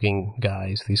harmless-looking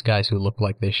guys, these guys who look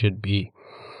like they should be,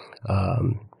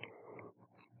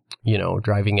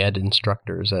 driving ed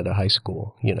instructors at a high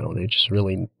school. They're just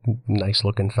really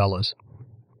nice-looking fellas.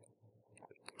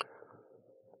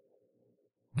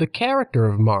 The character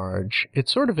of Marge,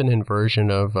 it's sort of an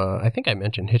inversion of, I think I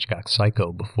mentioned Hitchcock's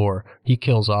Psycho before. He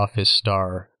kills off his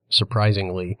star,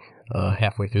 surprisingly,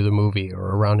 halfway through the movie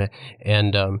or around it.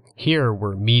 And here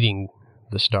we're meeting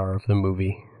the star of the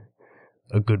movie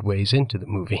a good ways into the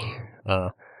movie.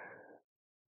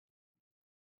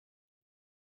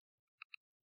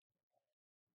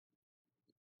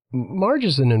 Marge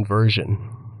is an inversion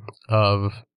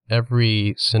of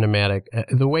every cinematic,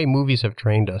 the way movies have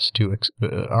trained us to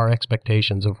our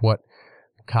expectations of what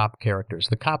cop characters,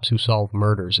 the cops who solve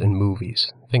murders in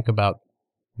movies, think about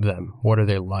them. What are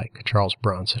they like? Charles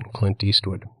Bronson, Clint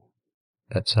Eastwood,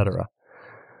 etc.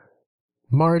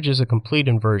 Marge is a complete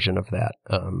inversion of that.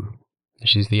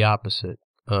 She's the opposite.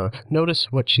 Notice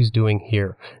what she's doing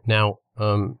here. Now,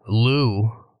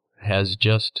 Lou has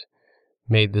just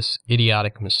made this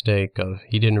idiotic mistake of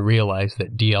he didn't realize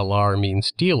that DLR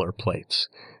means dealer plates.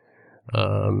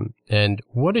 And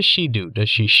what does she do? Does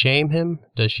she shame him?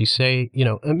 Does she say,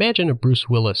 imagine a Bruce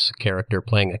Willis character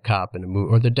playing a cop in a movie,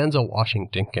 or the Denzel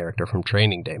Washington character from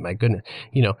Training Day. My goodness,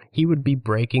 he would be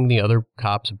breaking the other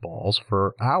cop's balls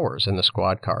for hours in the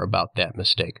squad car about that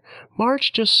mistake.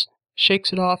 Marge just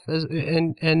shakes it off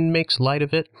and makes light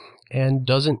of it and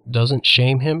doesn't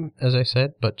shame him, as I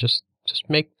said, but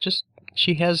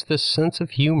she has this sense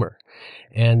of humor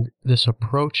and this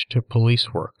approach to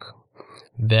police work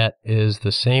that is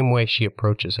the same way she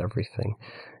approaches everything.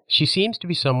 She seems to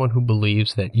be someone who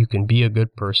believes that you can be a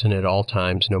good person at all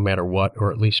times, no matter what,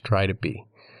 or at least try to be.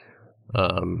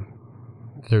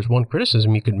 If there's one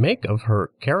criticism you could make of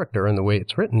her character and the way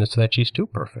it's written, it's that she's too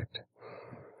perfect.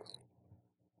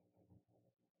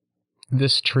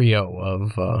 This trio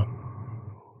of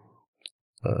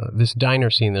this diner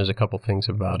scene, there's a couple things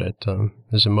about it.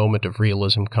 There's a moment of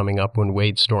realism coming up when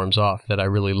Wade storms off that I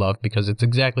really love because it's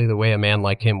exactly the way a man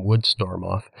like him would storm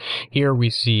off. Here we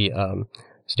see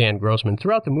Stan Grossman.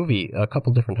 Throughout the movie, a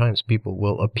couple different times, people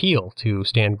will appeal to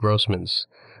Stan Grossman's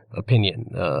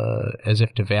opinion as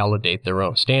if to validate their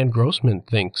own. Stan Grossman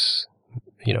thinks,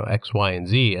 X, Y, and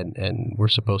Z, and we're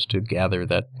supposed to gather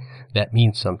that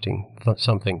means something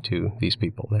to these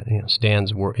people. That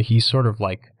Stan's work, he's sort of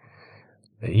like,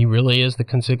 he really is the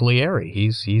consigliere.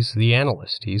 He's the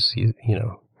analyst. He's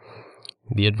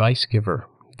the advice giver.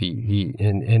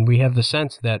 And we have the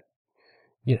sense that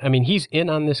he's in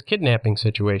on this kidnapping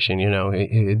situation.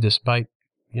 Despite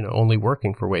only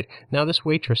working for Wade. Now this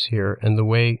waitress here, and the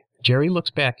way Jerry looks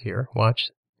back here,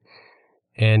 watch,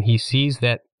 and he sees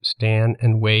that Stan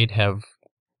and Wade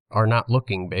are not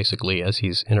looking basically as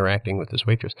he's interacting with this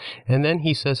waitress, and then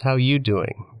he says, "How you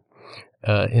doing?"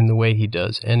 In the way he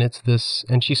does. And it's this,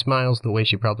 and she smiles the way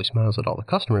she probably smiles at all the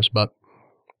customers, but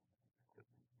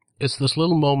it's this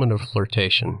little moment of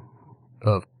flirtation,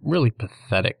 of really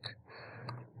pathetic,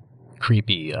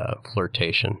 creepy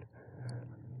flirtation.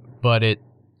 But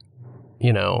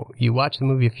you watch the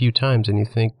movie a few times and you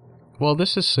think, well,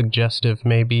 this is suggestive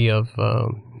maybe of,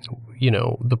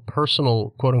 the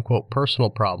personal, quote-unquote, personal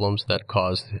problems that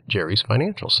caused Jerry's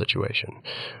financial situation,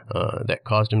 that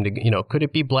caused him to, could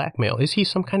it be blackmail? Is he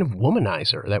some kind of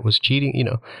womanizer that was cheating,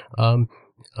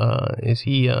 is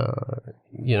he,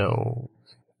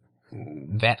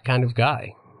 that kind of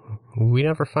guy? We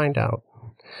never find out,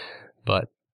 but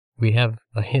we have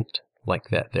a hint like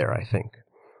that there, I think.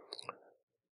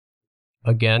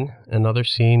 Again, another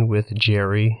scene with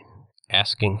Jerry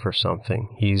asking for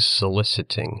something. He's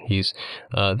soliciting.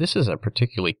 This is a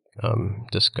particularly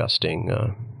disgusting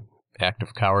act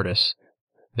of cowardice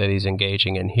that he's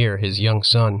engaging in here. His young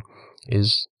son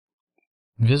is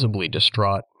visibly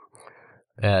distraught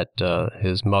at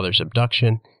his mother's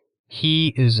abduction.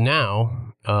 He is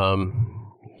now,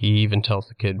 he even tells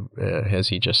the kid, as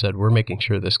he just said, we're making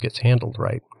sure this gets handled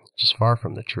right, which is far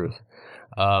from the truth.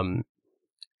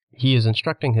 He is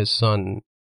instructing his son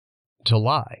to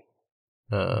lie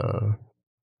a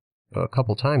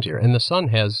couple times here. And the son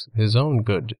has his own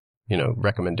good,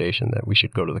 recommendation that we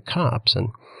should go to the cops. And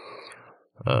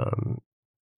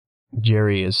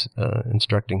Jerry is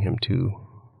instructing him to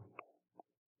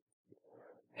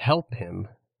help him,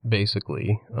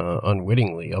 basically,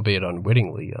 unwittingly, albeit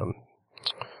unwittingly,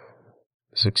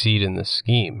 succeed in this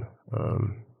scheme.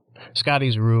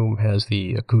 Scotty's room has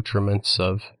the accoutrements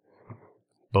of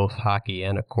both hockey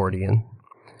and accordion.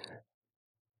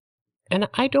 And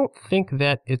I don't think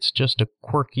that it's just a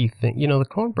quirky thing. You know, the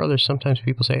Coen brothers, sometimes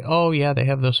people say, oh, yeah, they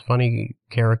have those funny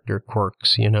character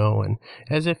quirks, you know, and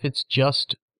as if it's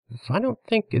just, I don't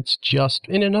think it's just,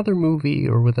 in another movie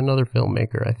or with another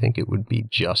filmmaker, I think it would be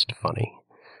just funny.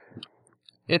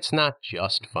 It's not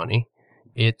just funny.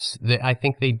 I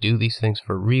think they do these things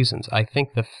for reasons. I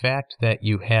think the fact that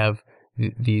you have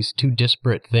these two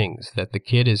disparate things, that the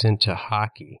kid is into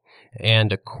hockey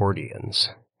and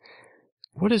accordions,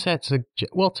 what does that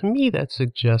suggest? Well, to me, that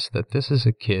suggests that this is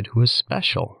a kid who is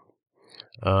special.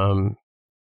 You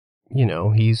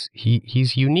know, he's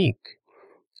unique.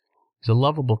 He's a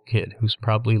lovable kid who's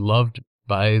probably loved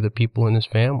by the people in his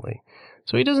family.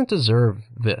 So he doesn't deserve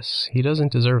this. He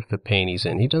doesn't deserve the pain he's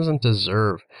in. He doesn't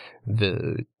deserve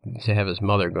to have his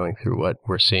mother going through what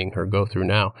we're seeing her go through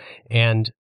now.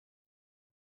 And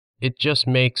it just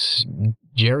makes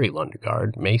Jerry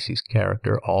Lundegaard, Macy's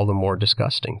character, all the more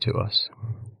disgusting to us.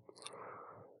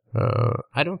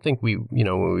 I don't think we, you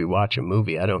know, when we watch a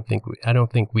movie, I don't think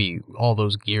all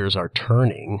those gears are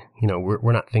turning. You know,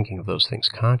 we're not thinking of those things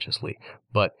consciously,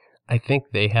 but I think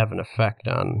they have an effect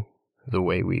on the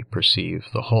way we perceive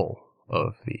the whole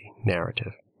of the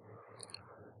narrative.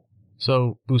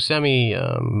 So Buscemi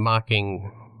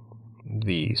mocking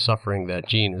the suffering that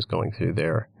Jean is going through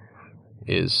there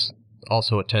is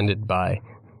also attended by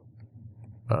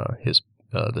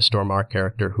the Stormare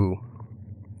character, who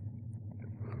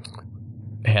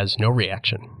has no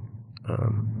reaction.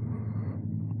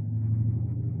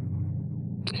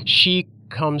 She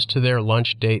comes to their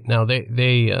lunch date. Now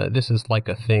this is like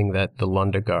a thing that the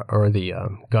Lundegaard or the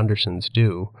Gundersons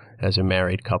do as a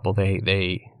married couple.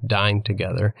 They dine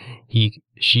together.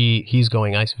 He's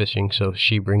going ice fishing, so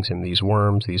she brings him these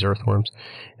worms, these earthworms,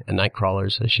 and night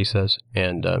crawlers, as she says,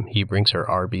 and he brings her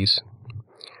Arby's.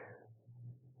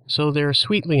 So they're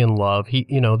sweetly in love. They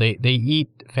eat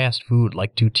fast food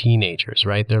like two teenagers,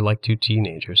 right? They're like two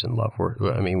teenagers in love.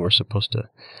 I think we're supposed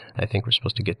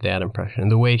to get that impression.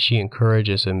 And the way she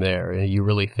encourages him there, you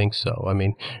really think so. I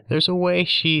mean, there's a way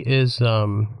she is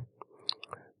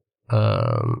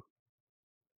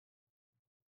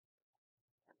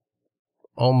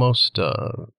almost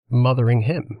mothering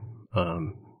him.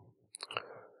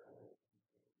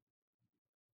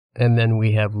 And then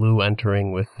we have Lou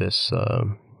entering with this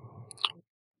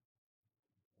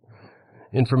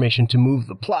information to move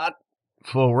the plot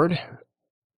forward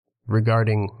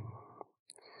regarding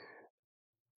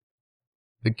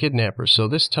the kidnappers. So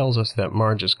this tells us that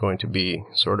Marge is going to be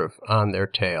sort of on their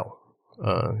tail.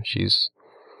 She's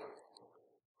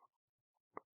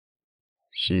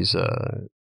a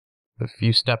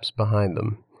few steps behind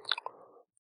them.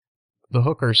 The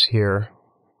hookers here,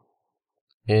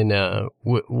 in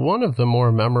one of the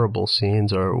more memorable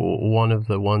scenes, or one of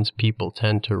the ones people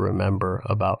tend to remember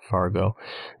about Fargo,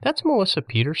 that's Melissa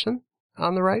Peterson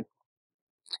on the right.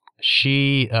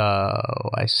 She,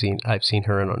 I've seen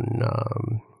her in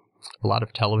a lot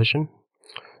of television,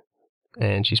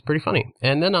 and she's pretty funny.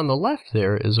 And then on the left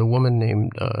there is a woman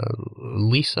named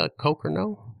Lisa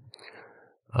Cokerno.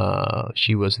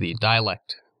 She was the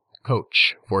dialect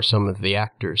coach for some of the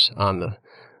actors on the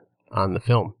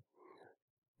film.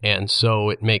 And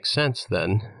so it makes sense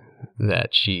then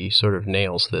that she sort of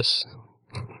nails this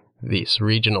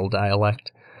regional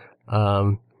dialect.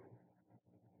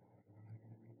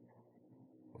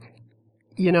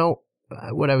 You know,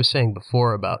 what I was saying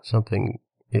before about something,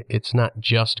 it's not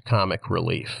just comic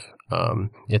relief.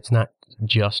 It's not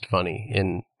just funny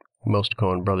in most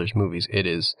Coen Brothers movies. It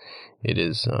is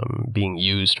being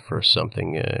used for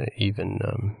something even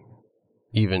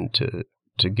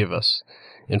to give us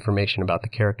information about the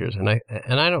characters, and I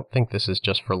don't think this is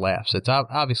just for laughs. It's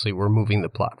obviously we're moving the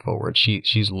plot forward.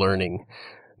 She's learning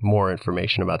more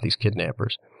information about these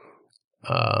kidnappers,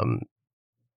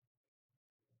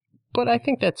 but I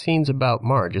think that scene's about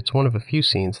Marge. It's one of a few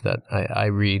scenes that I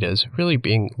read as really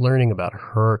learning about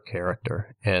her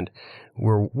character, and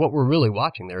what we're really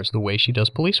watching there is the way she does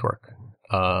police work,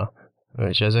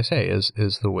 which, as I say,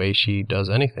 is the way she does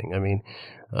anything. I mean,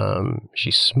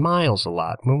 she smiles a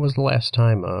lot. When was the last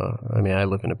time, I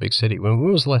live in a big city. When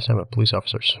was the last time a police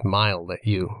officer smiled at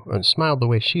you and smiled the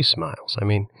way she smiles? I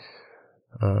mean,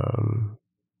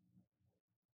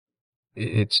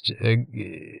 it's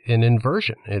an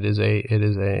inversion. It is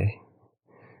the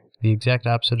exact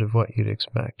opposite of what you'd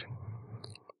expect.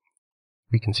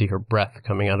 We can see her breath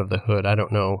coming out of the hood. I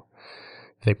don't know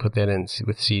if they put that in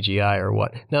with CGI or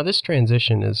what. Now, this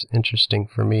transition is interesting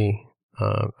for me.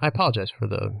 I apologize for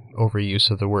the overuse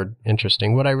of the word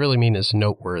interesting. What I really mean is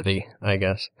noteworthy, I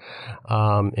guess.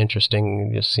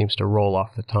 Interesting just seems to roll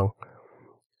off the tongue.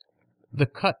 The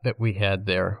cut that we had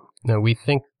there Now, we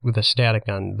think with the static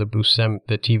on the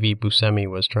TV Buscemi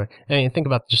was trying. I mean, think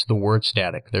about just the word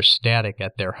static. There's static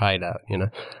at their hideout,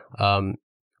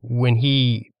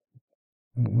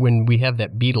 When we have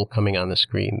that beetle coming on the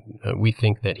screen, we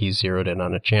think that he's zeroed in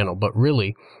on a channel, but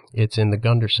really it's in the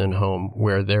Gunderson home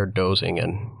where they're dozing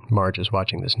and Marge is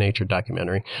watching this nature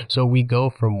documentary. So we go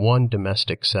from one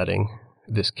domestic setting,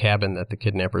 this cabin that the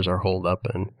kidnappers are holed up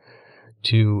in,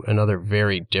 to another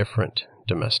very different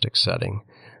domestic setting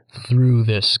through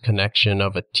this connection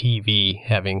of a TV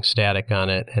having static on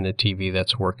it and a TV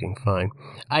that's working fine.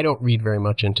 I don't read very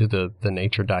much into the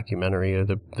nature documentary or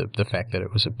the fact that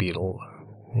it was a beetle.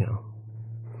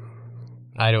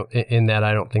 I don't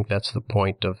think that's the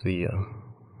point of the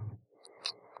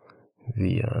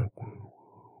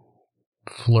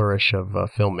flourish of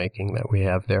filmmaking that we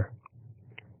have there.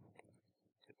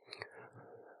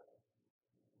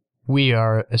 We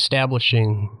are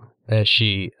establishing, as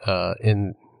she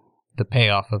in the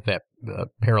payoff of that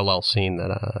parallel scene,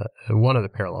 that one of the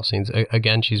parallel scenes,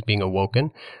 again, she's being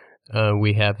awoken.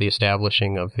 We have the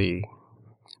establishing of the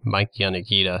Mike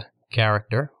Yanagita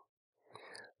character.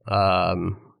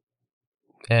 And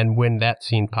when that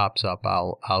scene pops up,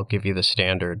 I'll give you the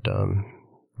standard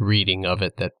reading of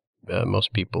it that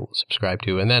most people subscribe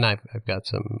to, and then I've got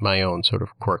my own sort of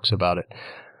quirks about it.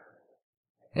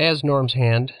 As Norm's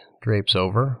hand drapes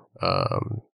over,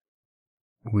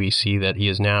 we see that he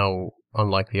is now,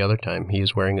 unlike the other time, he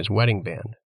is wearing his wedding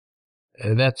band.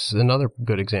 That's another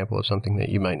good example of something that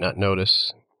you might not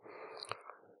notice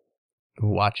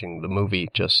watching the movie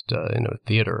just in a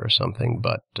theater or something,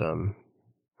 but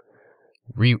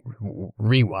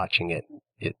rewatching it,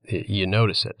 you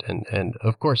notice it. And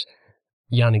of course,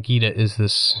 Yanagita is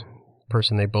this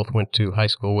person they both went to high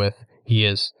school with. He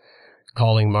is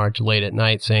calling Marge late at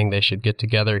night saying they should get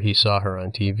together. He saw her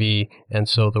on TV, and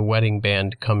so the wedding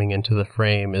band coming into the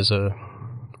frame is a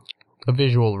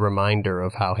visual reminder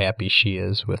of how happy she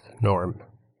is with Norm.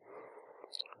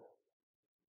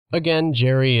 Again,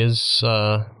 Jerry is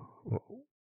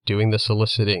doing the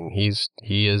soliciting.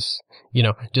 He is,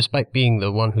 despite being the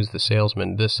one who's the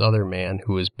salesman, this other man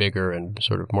who is bigger and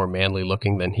sort of more manly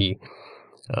looking than he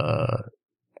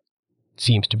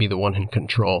seems to be the one in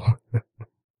control.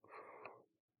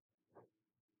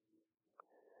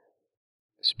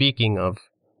 Speaking of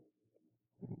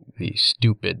the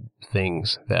stupid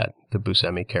things that the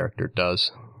Buscemi character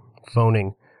does,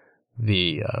 phoning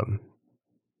the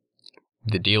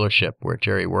dealership where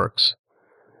Jerry works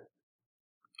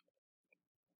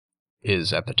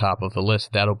is at the top of the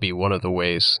list. That'll be one of the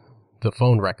ways, the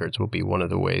phone records will be one of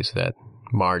the ways that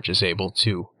Marge is able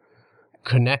to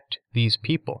connect these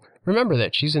people. Remember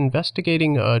that she's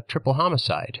investigating a triple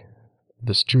homicide.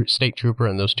 The state trooper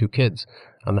and those two kids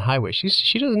on the highway.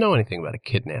 She doesn't know anything about a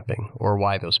kidnapping or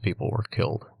why those people were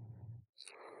killed.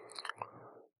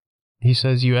 He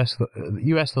says you asked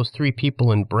those three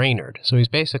people in Brainerd. So he's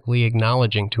basically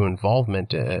acknowledging to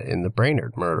involvement in the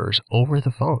Brainerd murders over the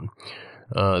phone.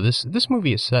 This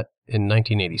movie is set in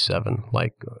 1987.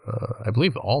 Like I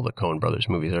believe all the Coen Brothers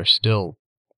movies are still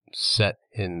set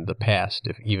in the past,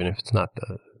 even if it's not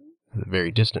the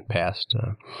very distant past.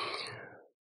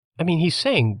 I mean, he's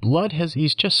saying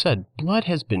he's just said blood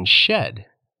has been shed.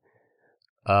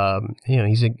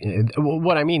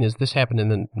 What I mean is this happened in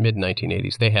the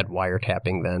mid-1980s. They had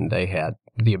wiretapping then. They had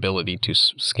the ability to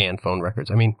scan phone records.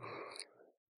 I mean,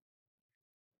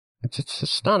 it's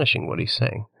astonishing what he's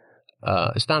saying.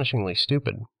 Astonishingly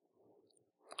stupid.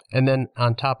 And then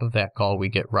on top of that call, we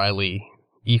get Riley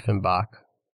Effenbach,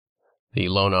 the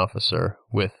loan officer,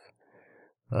 with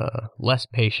less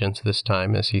patience this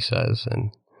time, as he says,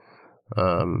 and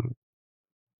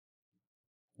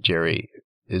Jerry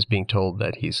is being told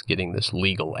that he's getting this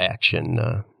legal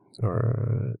action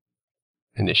or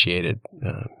initiated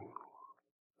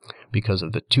because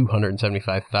of the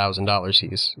 $275,000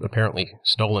 he's apparently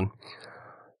stolen.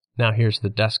 Now here's the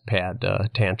desk pad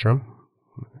tantrum.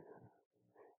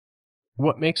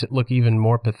 What makes it look even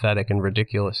more pathetic and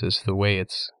ridiculous is the way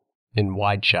it's in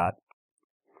wide shot.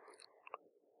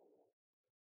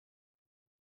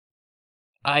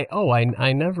 I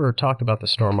never talked about the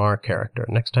Stormare character.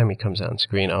 Next time he comes on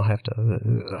screen, I'll have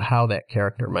to how that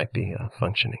character might be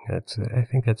functioning. I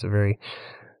think that's a very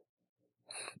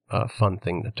fun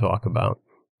thing to talk about.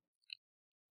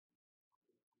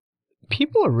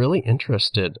 People are really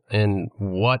interested in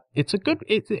what if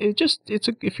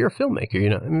you're a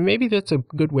filmmaker, maybe that's a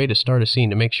good way to start a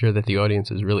scene to make sure that the audience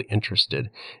is really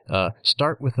interested.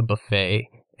 Start with a buffet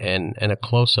and a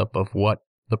close up of what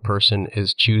the person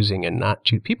is choosing and not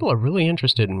choose. People are really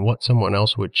interested in what someone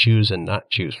else would choose and not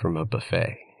choose from a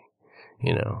buffet,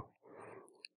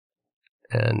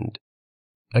 And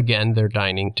again, they're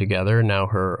dining together. Now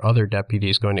her other deputy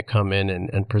is going to come in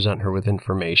and present her with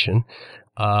information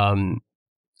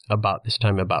about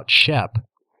Shep.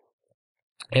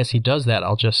 As he does that,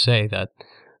 I'll just say that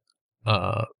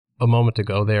a moment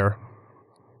ago there.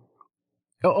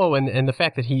 And the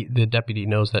fact that the deputy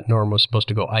knows that Norm was supposed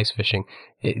to go ice fishing,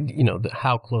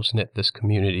 how close-knit this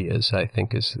community is, I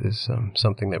think, is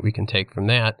something that we can take from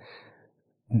that.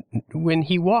 When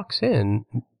he walks in,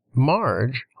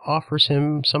 Marge offers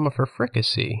him some of her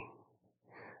fricassee.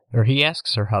 Or he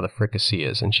asks her how the fricassee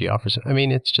is, and she offers it. I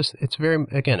mean, it's very,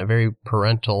 again, a very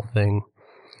parental thing.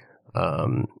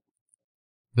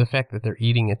 The fact that they're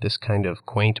eating at this kind of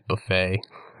quaint buffet,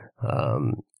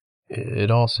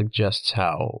 it all suggests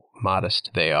how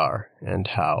modest they are and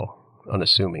how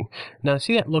unassuming. Now,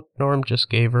 see that look Norm just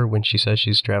gave her when she says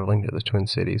she's traveling to the Twin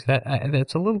Cities?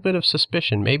 That's a little bit of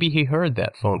suspicion. Maybe he heard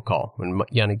that phone call when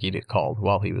Yanagita called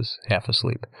while he was half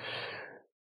asleep.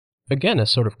 Again, a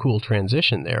sort of cool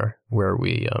transition there, where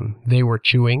they were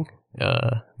chewing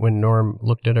when Norm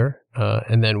looked at her,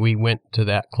 and then we went to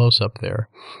that close-up there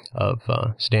of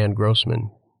Stan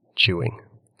Grossman chewing.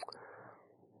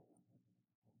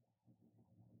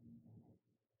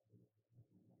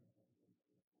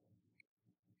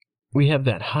 We have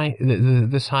that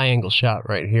this high-angle shot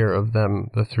right here of them,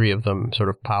 the three of them, sort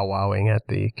of powwowing at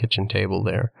the kitchen table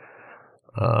there.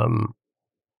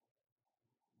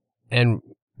 And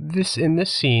in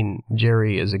this scene,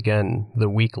 Jerry is again the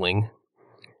weakling.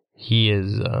 He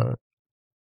is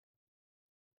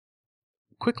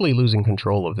quickly losing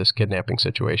control of this kidnapping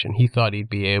situation. He thought he'd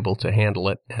be able to handle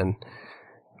it, and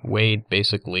Wade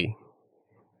basically...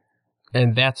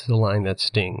 And that's the line that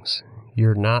stings.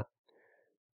 You're not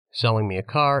selling me a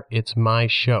car, it's my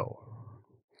show.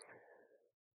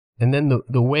 And then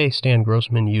the way Stan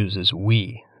Grossman uses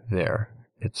we there,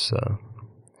 it's,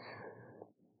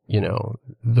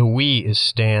 the we is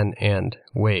Stan and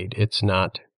Wade. It's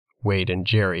not Wade and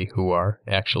Jerry, who are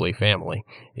actually family.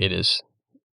 It is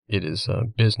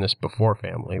business before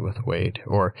family with Wade,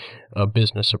 or a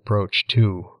business approach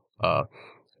to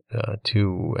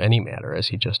any matter, as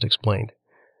he just explained.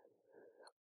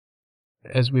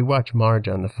 As we watch Marge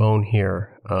on the phone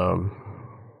here,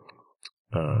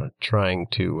 trying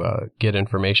to get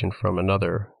information from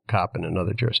another cop in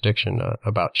another jurisdiction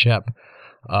about Shep,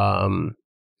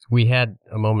 we had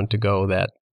a moment ago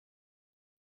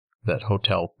those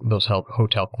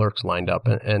hotel clerks lined up,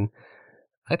 and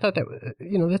I thought that,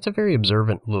 that's a very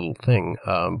observant little thing,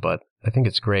 but I think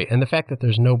it's great. And the fact that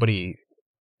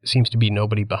seems to be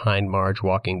nobody behind Marge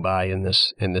walking by in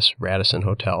this Radisson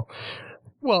hotel.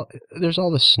 Well, there's all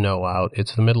the snow out.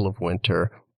 It's the middle of winter.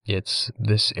 It's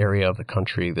this area of the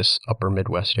country, this upper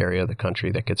Midwest area of the country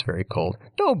that gets very cold.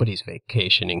 Nobody's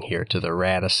vacationing here to the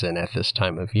Radisson at this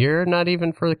time of year. Not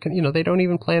even for they don't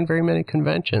even plan very many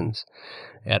conventions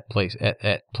at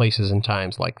places and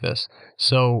times like this.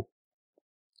 So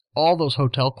all those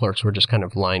hotel clerks were just kind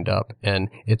of lined up, and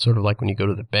it's sort of like when you go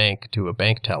to the bank to a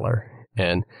bank teller,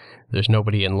 and there's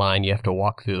nobody in line. You have to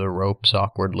walk through the ropes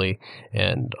awkwardly,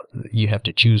 and you have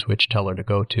to choose which teller to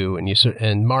go to.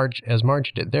 And Marge, as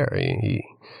Marge did there,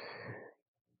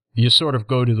 you sort of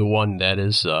go to the one that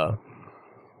is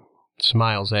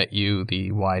smiles at you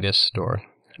the widest or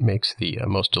makes the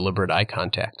most deliberate eye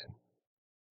contact.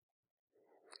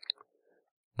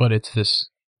 But it's this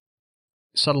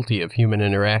subtlety of human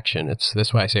interaction.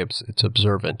 That's why I say it's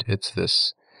observant. It's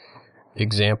this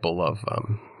example of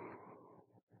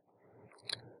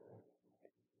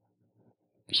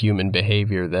human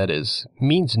behavior that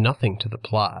means nothing to the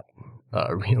plot,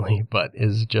 really, but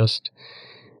is just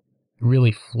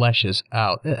really fleshes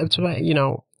out. That's why,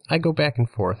 I go back and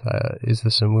forth. Is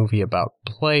this a movie about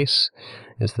place?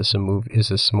 Is this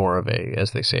more of a,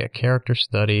 as they say, a character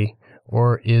study?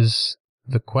 Or is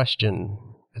the question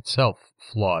itself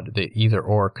flawed, the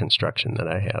either-or construction that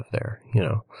I have there,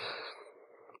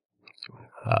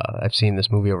 I've seen this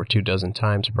movie over 24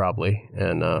 times, probably,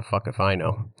 and fuck if I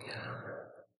know.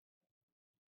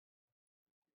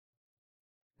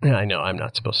 Yeah, I know, I'm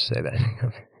not supposed to say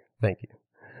that. Thank you.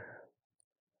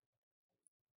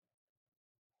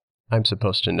 I'm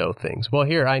supposed to know things. Well,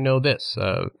 here, I know this.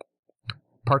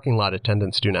 Parking lot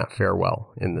attendants do not fare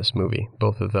well in this movie.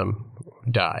 Both of them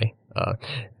die.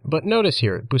 But notice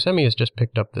here, Buscemi has just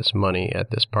picked up this money at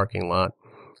this parking lot,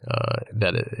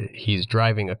 that he's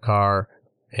driving a car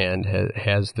and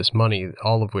has this money,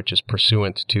 all of which is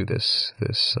pursuant to this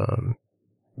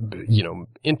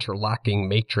interlocking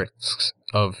matrix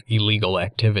of illegal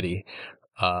activity.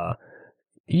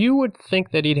 You would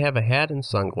think that he'd have a hat and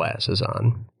sunglasses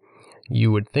on.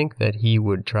 you would think that he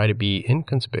would try to be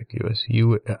inconspicuous.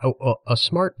 A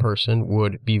smart person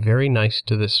would be very nice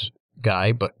to this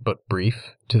guy, but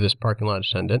brief to this parking lot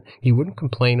attendant. He wouldn't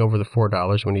complain over the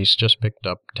 $4 when he's just picked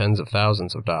up tens of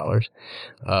thousands of dollars.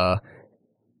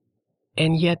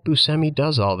 And yet Buscemi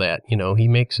does all that. He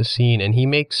makes a scene, and he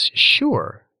makes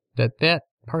sure that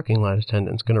parking lot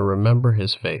attendant's going to remember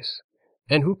his face.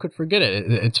 And who could forget it?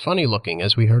 It's funny looking,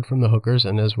 as we heard from the hookers,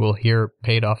 and as we'll hear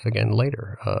paid off again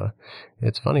later.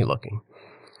 It's funny looking.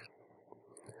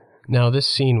 Now, this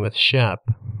scene with Shep,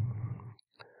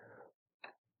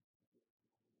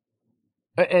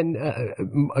 and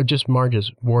just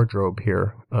Marge's wardrobe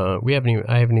here. I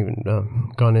haven't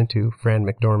even gone into Fran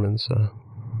McDormand's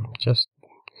just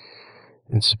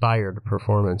inspired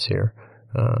performance here.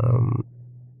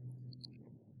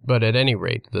 But at any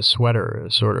rate, the sweater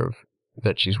sort of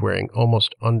that she's wearing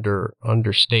almost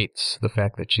understates the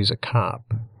fact that she's a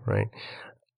cop, right?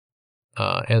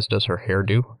 As does her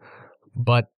hairdo.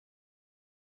 But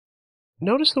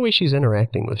notice the way she's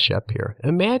interacting with Shep here.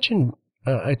 Imagine,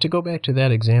 to go back to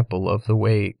that example of the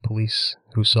way police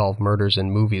who solve murders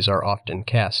in movies are often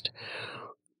cast.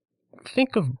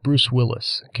 Think of Bruce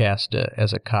Willis cast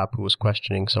as a cop who was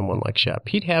questioning someone like Shep.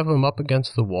 He'd have him up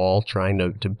against the wall trying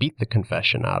to beat the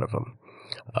confession out of him.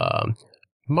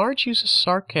 Marge uses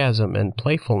sarcasm and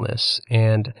playfulness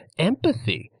and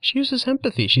empathy. She uses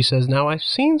empathy. She says, now I've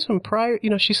seen some prior,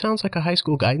 she sounds like a high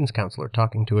school guidance counselor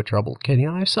talking to a troubled kid.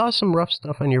 I saw some rough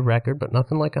stuff on your record, but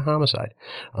nothing like a homicide.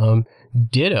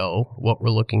 Ditto what we're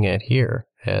looking at here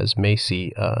as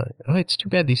Macy. It's too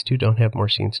bad these two don't have more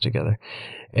scenes together.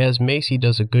 As Macy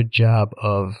does a good job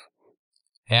of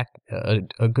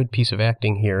a good piece of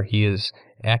acting here. He is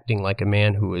acting like a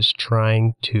man who is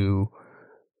trying to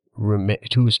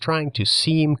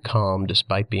seem calm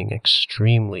despite being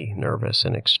extremely nervous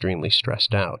and extremely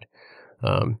stressed out.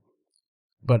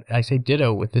 But I say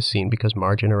ditto with this scene because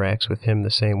Marge interacts with him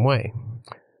the same way.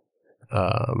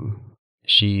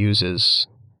 She uses...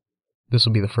 This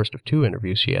will be the first of 2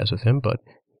 interviews she has with him, but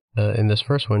in this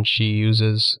first one, she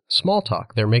uses small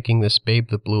talk. They're making this Babe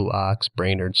the Blue Ox,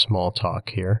 Brainerd small talk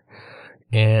here.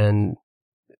 And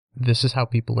this is how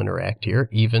people interact here,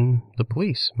 even the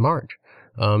police, Marge.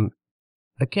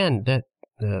 Again, that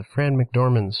Fran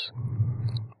McDormand's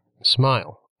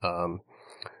smile.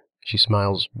 She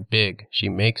smiles big. She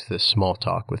makes this small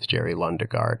talk with Jerry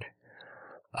Lundegaard.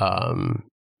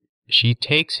 She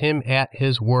takes him at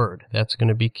his word. That's going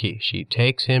to be key. She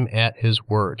takes him at his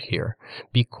word here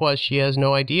because she has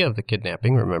no idea of the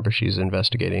kidnapping. Remember, she's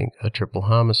investigating a triple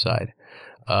homicide.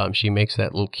 She makes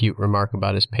that little cute remark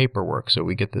about his paperwork. So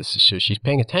we get this. So she's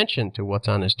paying attention to what's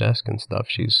on his desk and stuff.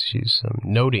 She's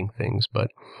noting things,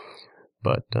 but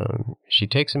she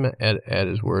takes him at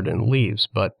his word and leaves.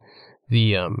 But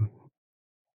the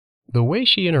way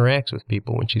she interacts with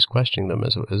people when she's questioning them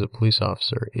as a police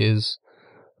officer is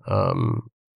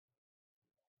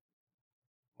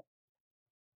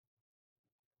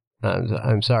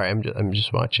I'm sorry. I'm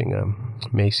just watching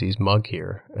Macy's mug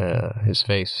here. His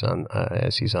face on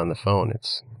as he's on the phone.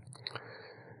 It's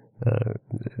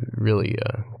really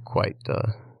quite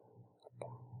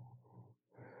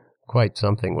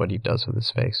something what he does with his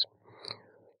face.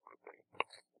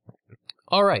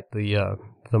 All right, the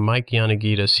Mike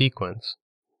Yanagita sequence.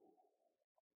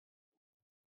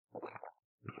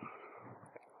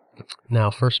 Now,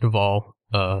 first of all,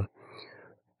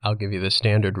 I'll give you the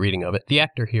standard reading of it. The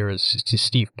actor here is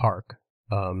Steve Park.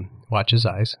 Watch his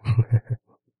eyes.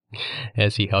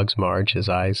 As he hugs Marge, his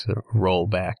eyes roll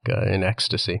back in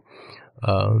ecstasy.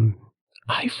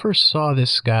 I first saw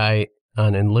this guy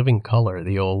on In Living Color,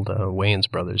 the old Wayans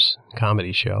Brothers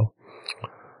comedy show.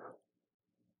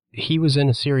 He was in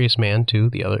A Serious Man,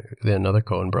 too, another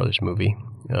Coen Brothers movie.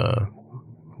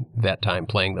 That time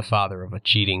playing the father of a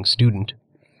cheating student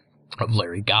of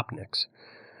Larry Gopnik's.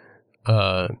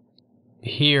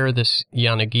 Here, this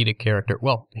Yanagita character.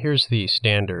 Well, here's the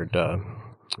standard,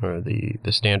 or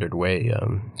the standard way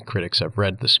critics have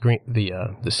read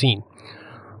the scene.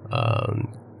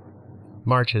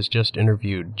 Marge has just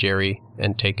interviewed Jerry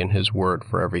and taken his word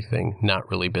for everything. Not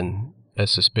really been as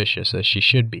suspicious as she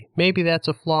should be. Maybe that's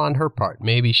a flaw on her part.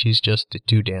 Maybe she's just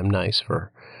too damn nice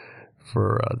for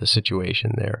the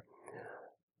situation there.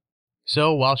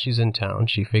 So while she's in town,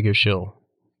 she figures she'll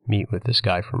meet with this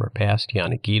guy from her past,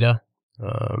 Yanagita,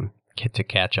 to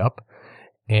catch up.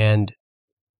 And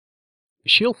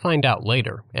she'll find out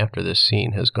later, after this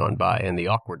scene has gone by and the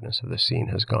awkwardness of this scene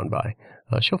has gone by,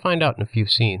 she'll find out in a few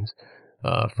scenes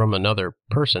from another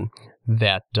person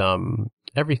that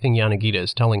everything Yanagita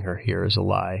is telling her here is a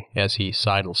lie, as he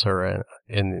sidles her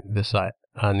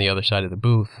on the other side of the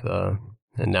booth,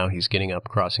 And now he's getting up,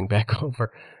 crossing back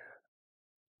over.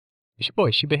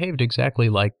 She behaved exactly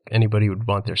like anybody would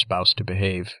want their spouse to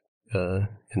behave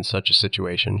in such a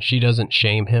situation. She doesn't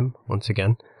shame him, once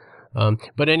again.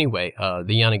 But anyway,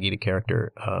 the Yanagita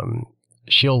character,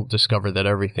 she'll discover that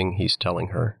everything he's telling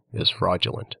her is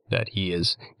fraudulent. That he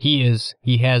has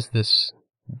this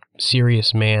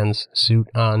serious man's suit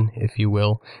on, if you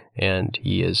will, and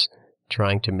he is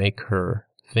trying to make her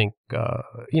think,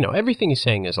 everything he's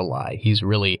saying is a lie. He's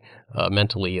really a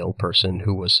mentally ill person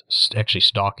who was actually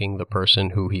stalking the person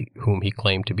whom he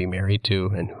claimed to be married to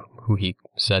and who he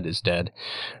said is dead.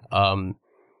 And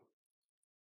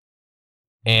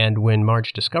when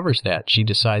Marge discovers that, she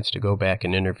decides to go back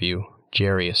and interview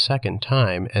Jerry a second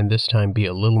time, and this time be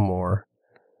a little more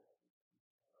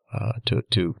to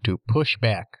push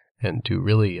back and to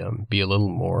really be a little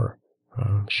more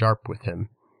sharp with him,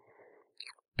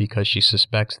 because she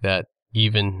suspects that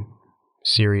even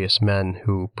serious men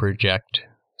who project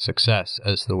success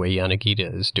as the way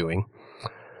Yanagita is doing,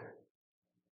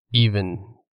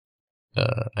 even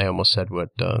I almost said what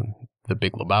the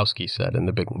Big Lebowski said in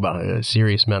the Big Lebowski,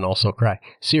 serious men also cry.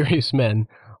 Serious men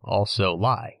also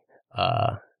lie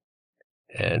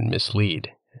and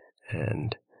mislead,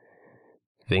 and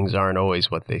things aren't always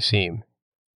what they seem.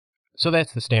 So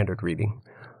that's the standard reading.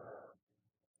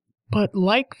 But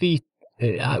like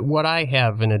what I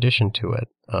have in addition to it,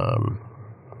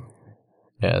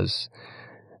 as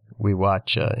we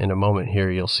watch in a moment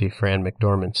here, you'll see Fran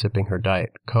McDormand sipping her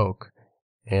Diet Coke,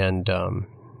 and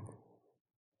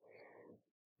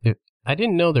I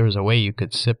didn't know there was a way you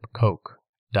could sip Coke,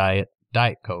 Diet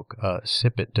Coke,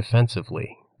 sip it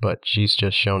defensively, but she's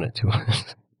just shown it to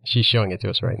us. She's showing it to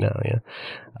us right now, yeah.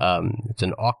 It's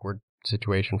an awkward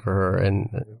situation for her, and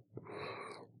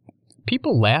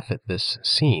people laugh at this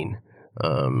scene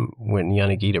when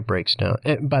Yanagita breaks down.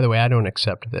 And by the way, I don't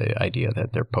accept the idea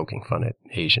that they're poking fun at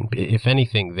Asian people. If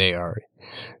anything, they are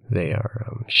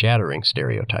shattering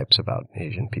stereotypes about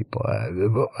Asian people.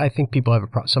 I think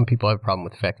some people have a problem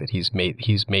with the fact that he's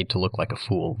made to look like a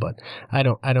fool, but I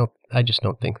just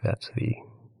don't think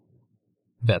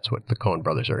that's what the Coen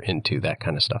brothers are into, that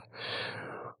kind of stuff.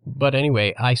 But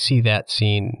anyway, I see that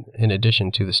scene, in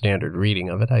addition to the standard reading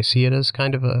of it, I see it as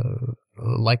kind of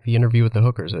like the interview with the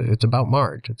hookers. It's about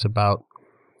Marge. It's about,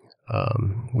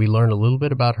 we learn a little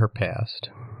bit about her past,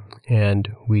 and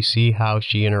we see how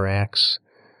she interacts.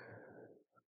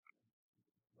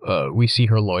 We see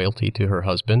her loyalty to her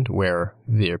husband, where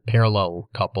the parallel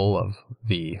couple of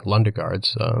the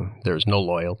Lundegaards, there's no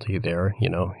loyalty there.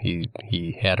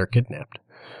 He had her kidnapped.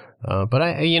 But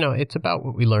it's about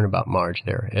what we learn about Marge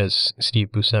there, as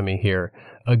Steve Buscemi here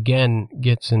again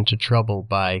gets into trouble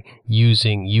by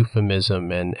using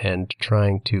euphemism and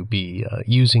trying to be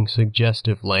using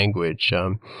suggestive language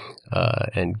and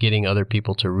getting other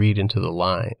people to read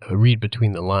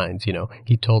between the lines.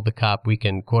 He told the cop, "We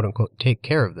can quote unquote take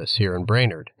care of this here in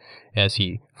Brainerd," as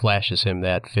he flashes him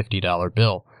that $50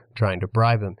 bill, trying to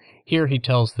bribe him. Here he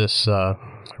tells this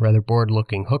rather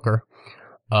bored-looking hooker,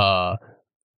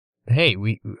 "Hey,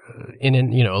 we a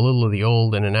little of the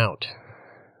old in and out,"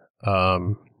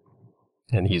 and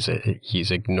he's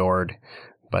ignored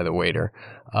by the waiter.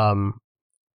 That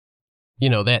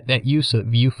use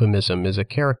of euphemism is a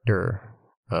character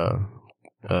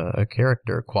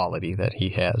quality that he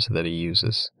has, that he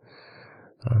uses.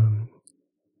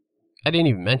 I didn't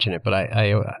even mention it, but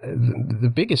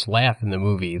the biggest laugh in the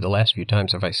movie, the last few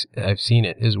times I've seen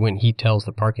it, is when he tells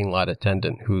the parking lot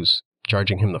attendant who's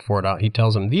charging him the $4, he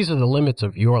tells him, "These are the limits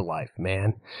of your life,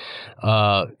 man."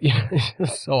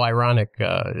 It's so ironic,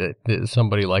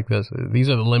 somebody like this. These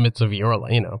are the limits of your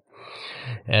life,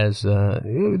 as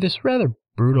this rather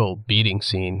brutal beating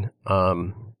scene.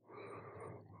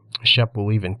 Shep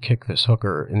will even kick this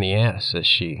hooker in the ass as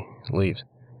she leaves.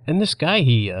 And this guy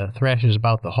he thrashes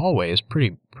about the hallway is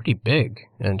pretty big,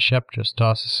 and Shep just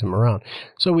tosses him around.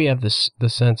 So we have the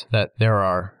sense that there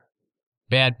are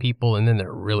bad people, and then there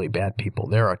are really bad people.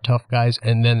 There are tough guys,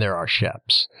 and then there are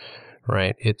Sheps,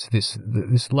 right? It's this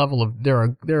level of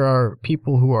there are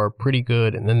people who are pretty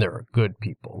good, and then there are good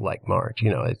people like Marge.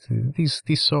 It's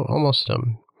these so almost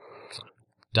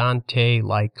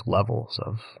Dante-like levels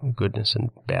of goodness and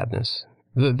badness.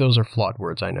 Those are flawed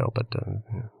words, I know, but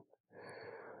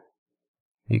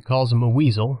he calls him a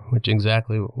weasel, which is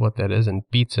exactly what that is, and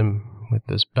beats him with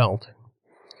this belt.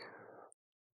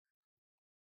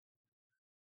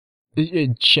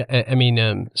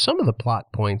 Some of the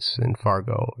plot points in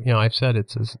Fargo, I've said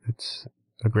it's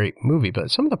a great movie,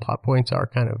 but some of the plot points are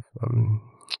kind of,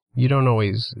 you don't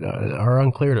always, are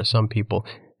unclear to some people.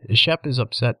 Shep is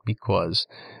upset because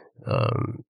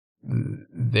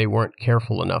they weren't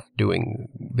careful enough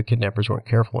the kidnappers weren't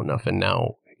careful enough, and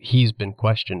now he's been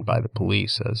questioned by the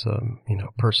police as a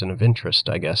person of interest,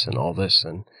 I guess, in all this,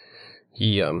 and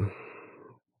he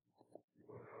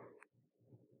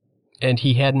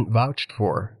hadn't vouched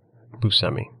for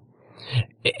Buscemi.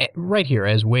 Right here,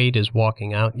 as Wade is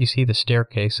walking out, you see the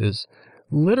staircase is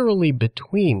literally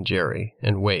between Jerry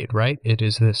and Wade, right? It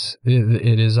is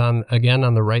on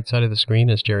the right side of the screen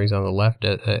as Jerry's on the left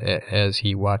as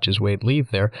he watches Wade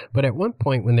leave there. But at one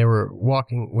point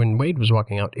when Wade was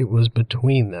walking out, it was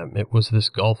between them. It was this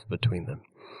gulf between them.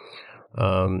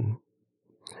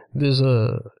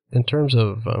 In terms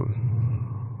of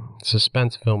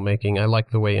suspense filmmaking, I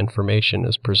like the way information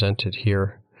is presented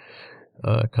here,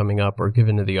 coming up or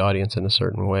given to the audience in a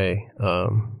certain way.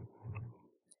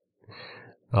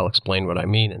 I'll explain what I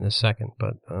mean in a second,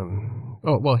 but,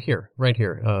 right here,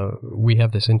 we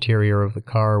have this interior of the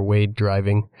car, Wade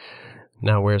driving.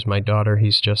 Now, where's my daughter,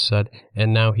 he's just said,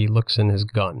 and now he looks in his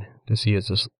gun to see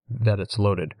that it's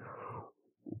loaded.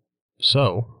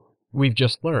 So, we've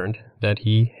just learned that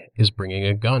he is bringing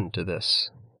a gun to this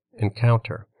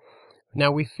encounter.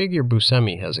 Now, we figure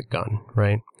Buscemi has a gun,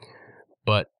 right?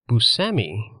 But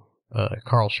Buscemi,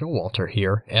 Carl Showalter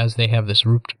here, as they have this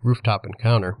rooftop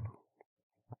encounter,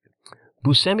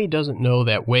 Buscemi doesn't know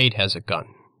that Wade has a gun.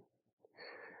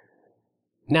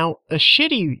 Now, a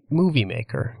shitty movie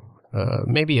maker,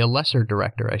 maybe a lesser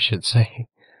director, I should say,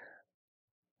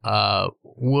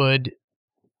 would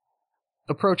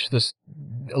approach this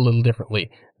a little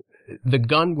differently. The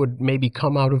gun would maybe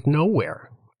come out of nowhere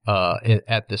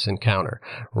at this encounter,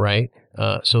 right?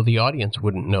 So the audience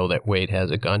wouldn't know that Wade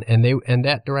has a gun, and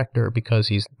that director, because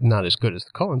he's not as good as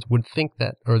the Coens, would think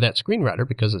that, or that screenwriter,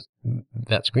 because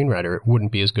that screenwriter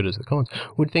wouldn't be as good as the Coens,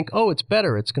 would think, oh, it's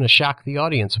better, it's going to shock the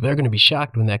audience. They're going to be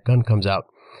shocked when that gun comes out.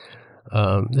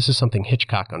 This is something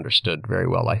Hitchcock understood very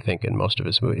well, I think, in most of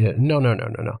his movies. No.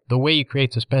 The way you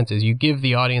create suspense is you give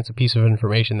the audience a piece of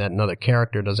information that another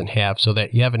character doesn't have, so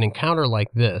that you have an encounter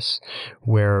like this,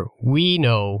 where we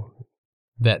know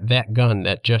that gun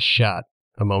that just shot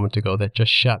a moment ago, that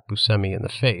just shot Buscemi in the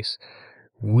face,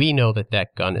 we know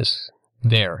that gun is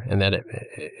there, and that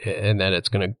it's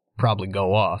going to probably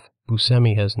go off.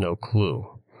 Buscemi has no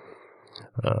clue.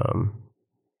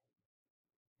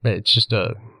 It's just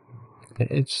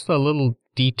it's a little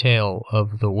detail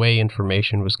of the way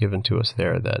information was given to us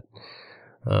there that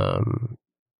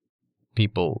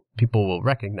people will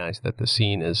recognize that the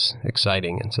scene is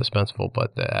exciting and suspenseful,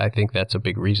 but I think that's a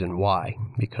big reason why,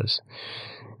 because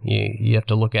you have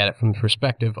to look at it from the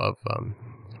perspective of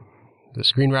the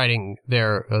screenwriting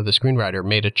there. The screenwriter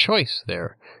made a choice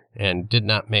there and did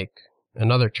not make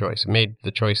another choice. It made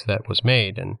the choice that was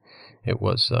made, and it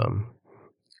was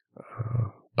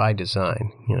by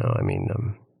design.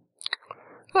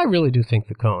 I really do think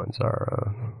the Coens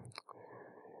are,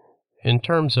 in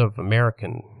terms of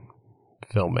American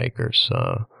filmmakers,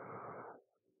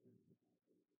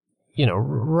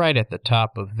 right at the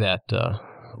top of that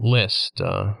list.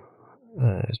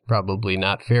 It's probably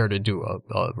not fair to do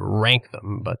rank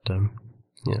them, but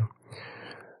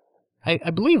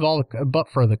I believe but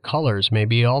for the colors,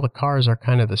 maybe all the cars are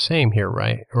kind of the same here,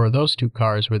 right? Or those two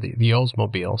cars were the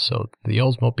Oldsmobile. So the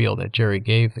Oldsmobile that Jerry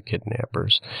gave the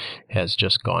kidnappers has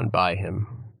just gone by him,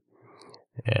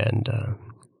 and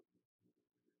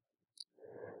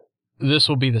this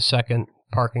will be the second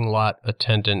parking lot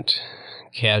attendant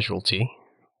casualty.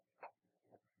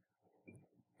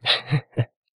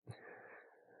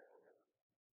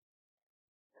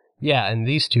 Yeah, and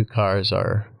these two cars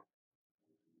are...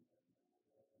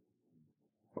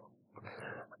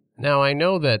 Now, I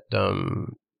know that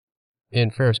in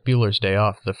Ferris Bueller's Day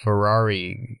Off, the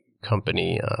Ferrari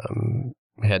company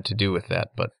had to do with that,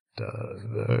 but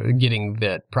getting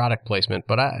that product placement.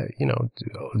 But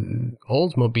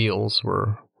Oldsmobiles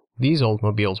were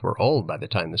old by the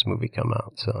time this movie came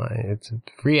out, so it's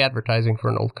free advertising for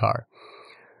an old car.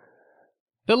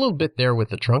 The little bit there with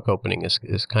the trunk opening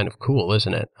is kind of cool,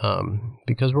 isn't it?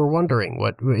 Because we're wondering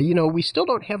we still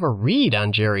don't have a read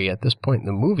on Jerry at this point in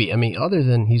the movie. I mean, other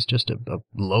than he's just a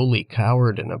lowly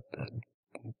coward and a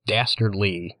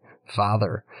dastardly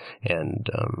father and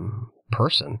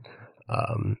person.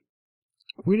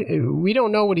 We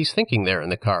don't know what he's thinking there in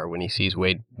the car when he sees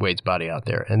Wade's body out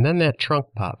there. And then that trunk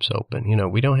pops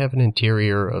open. We don't have an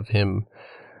interior of him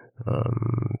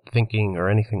thinking or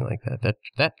anything like that.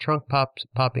 That trunk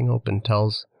popping open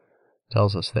tells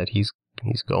us that he's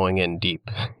going in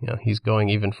deep. He's going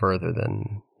even further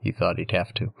than he thought he'd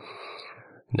have to.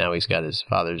 Now he's got his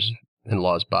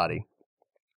father-in-law's body.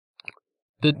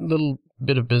 The little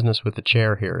bit of business with the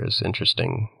chair here is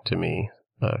interesting to me.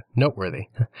 noteworthy.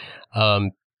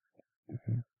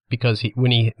 Because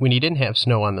when he didn't have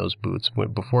snow on those boots,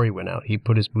 before he went out, he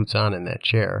put his boots on in that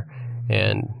chair,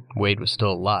 and Wade was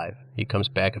still alive. He comes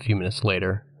back a few minutes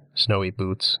later, snowy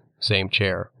boots, same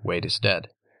chair, Wade is dead.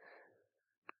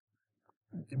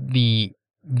 The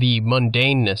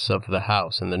mundaneness of the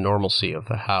house and the normalcy of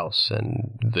the house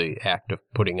and the act of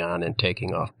putting on and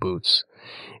taking off boots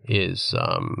is,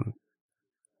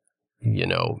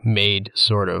 made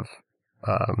sort of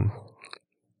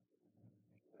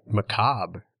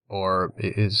macabre, or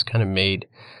is kind of made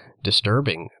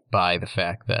disturbing by the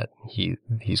fact that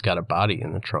he's got a body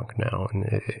in the trunk now,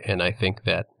 and I think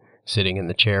that sitting in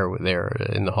the chair there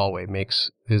in the hallway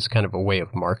is kind of a way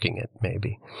of marking it,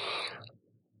 maybe.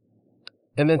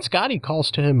 And then Scotty calls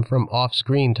to him from off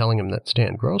screen, telling him that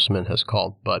Stan Grossman has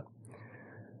called, but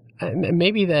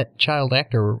maybe that child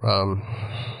actor,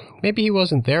 maybe he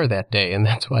wasn't there that day, and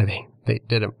that's why they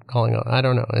did him calling out. I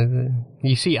don't know.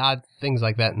 You see odd things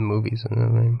like that in movies.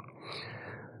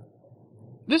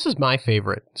 This is my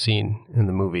favorite scene in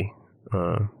the movie,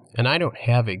 and I don't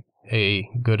have a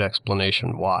good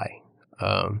explanation why.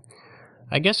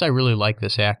 I guess I really like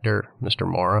this actor, Mr.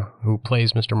 Mora, who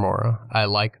plays Mr. Mora. I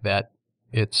like that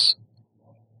it's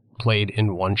played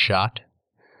in one shot.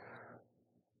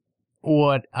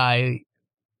 What I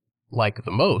like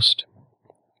the most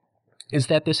is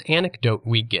that this anecdote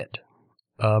we get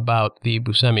about the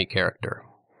Buscemi character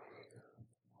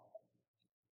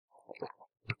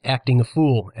acting a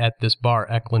fool at this bar,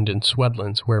 Eklund and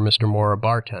Swedlin's, where Mr. Mora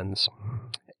bartends.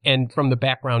 And from the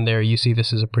background there, you see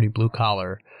this is a pretty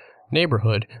blue-collar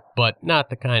neighborhood, but not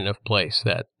the kind of place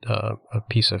that a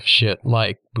piece of shit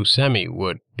like Buscemi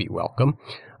would be welcome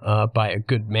by a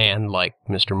good man like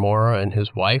Mr. Mora and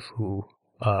his wife, who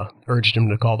urged him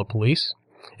to call the police.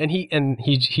 And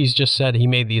he's just said he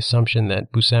made the assumption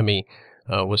that Buscemi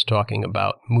was talking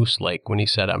about Moose Lake when he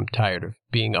said, "I'm tired of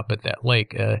being up at that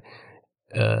lake,"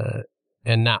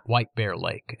 and not White Bear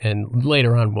Lake. And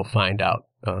later on, we'll find out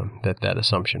that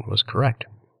assumption was correct.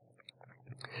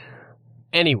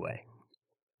 Anyway,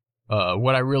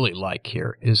 what I really like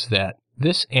here is that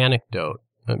this anecdote,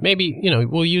 maybe,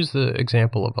 we'll use the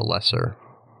example of a lesser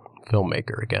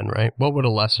filmmaker again, right? What would a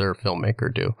lesser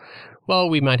filmmaker do? Well,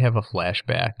 we might have a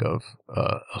flashback of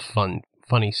a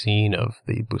funny scene of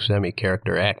the Buscemi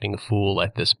character acting a fool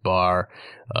at this bar,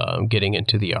 getting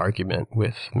into the argument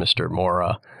with Mr.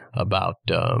 Mora about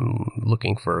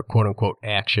looking for quote-unquote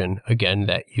action. Again,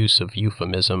 that use of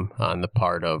euphemism on the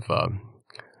part of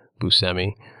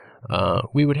Buscemi.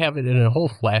 We would have it in a whole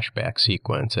flashback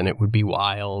sequence, and it would be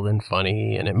wild and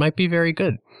funny, and it might be very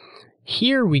good.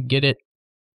 Here we get it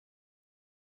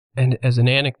and as an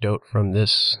anecdote from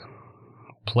this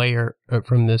player,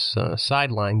 from this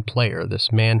sideline player,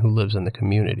 this man who lives in the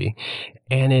community,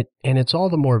 and it's all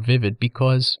the more vivid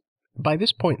because by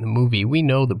this point in the movie, we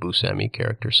know the Buscemi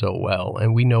character so well,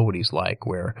 and we know what he's like,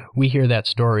 where we hear that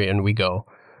story and we go,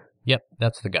 yep,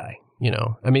 that's the guy.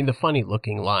 I mean, the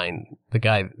funny-looking line, the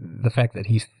fact that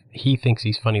he thinks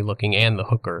he's funny-looking and the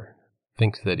hooker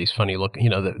thinks that he's funny-looking,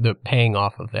 the paying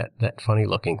off of that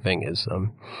funny-looking thing is,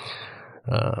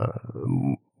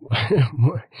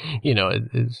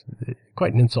 is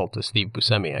quite an insult to Steve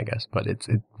Buscemi, I guess, but it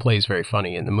plays very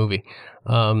funny in the movie.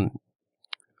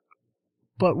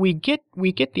 But we get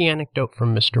the anecdote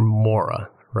from Mr.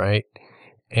 Mora, right?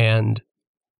 And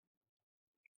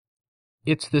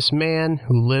it's this man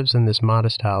who lives in this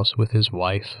modest house with his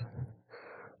wife,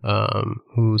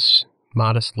 who's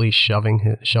modestly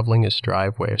shoveling his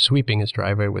driveway, or sweeping his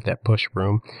driveway with that push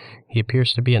broom. He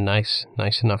appears to be a nice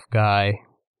enough guy.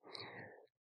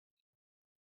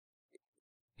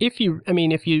 If you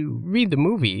read the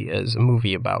movie as a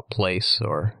movie about place,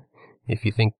 or if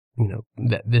you think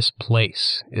that this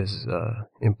place is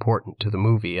important to the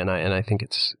movie, and I think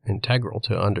it's integral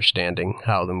to understanding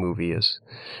how the movie is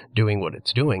doing what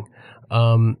it's doing.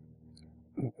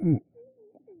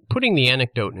 Putting the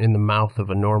anecdote in the mouth of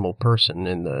a normal person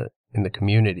in the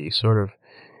community sort of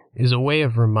is a way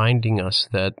of reminding us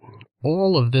that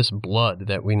all of this blood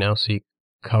that we now see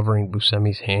covering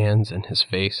Buscemi's hands and his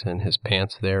face and his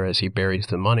pants there as he buries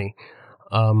the money,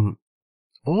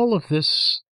 all of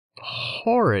this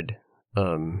horrid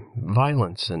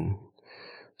violence and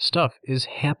stuff is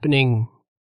happening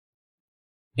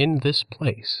in this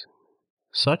place.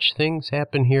 Such things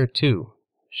happen here too.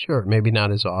 Sure, maybe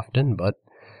not as often, but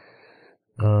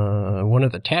one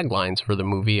of the taglines for the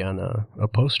movie on a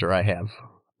poster I have,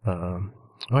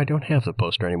 I don't have the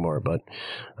poster anymore, but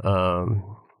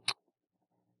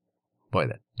boy,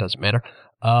 that doesn't matter.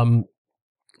 A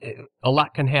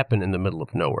lot can happen in the middle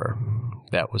of nowhere.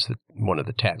 That was one of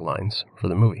the taglines for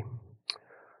the movie.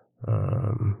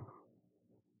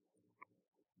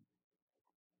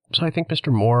 So I think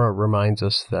Mr. Moore reminds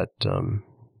us that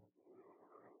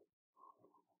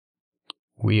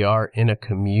we are in a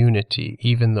community,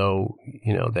 even though,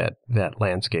 that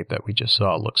landscape that we just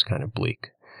saw looks kind of bleak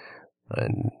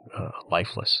and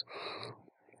lifeless.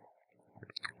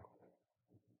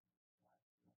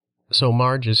 So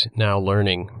Marge is now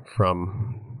learning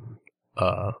from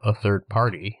a third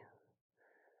party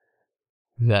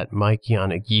that Mike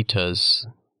Yanagita's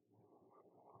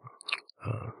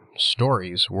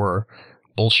stories were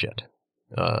bullshit,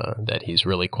 that he's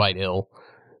really quite ill,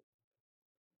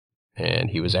 and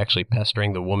he was actually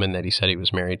pestering the woman that he said he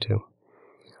was married to.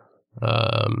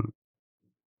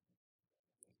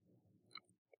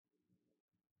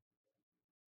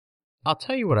 I'll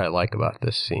tell you what I like about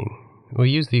this scene. We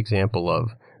use the example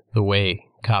of the way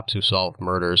cops who solve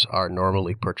murders are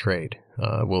normally portrayed.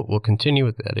 We'll continue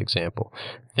with that example.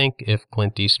 Think if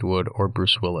Clint Eastwood or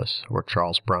Bruce Willis or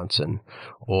Charles Bronson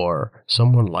or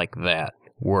someone like that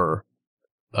were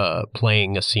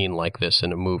playing a scene like this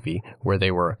in a movie where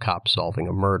they were a cop solving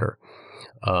a murder.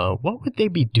 What would they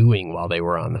be doing while they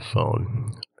were on the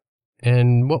phone?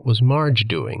 And what was Marge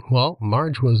doing? Well,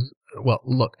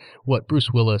 look, what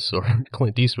Bruce Willis or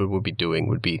Clint Eastwood would be doing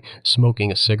would be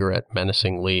smoking a cigarette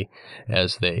menacingly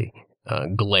as they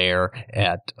glare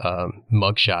at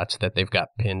mugshots that they've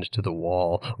got pinned to the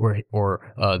wall,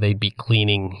 or he'd be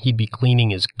cleaning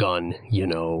his gun,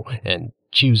 and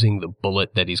choosing the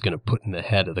bullet that he's going to put in the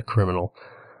head of the criminal.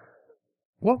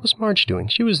 What was Marge doing?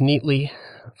 She was neatly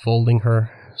folding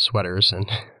her sweaters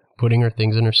and putting her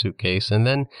things in her suitcase, and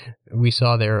then we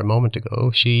saw there a moment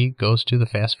ago, she goes to the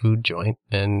fast food joint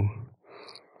and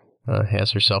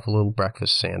has herself a little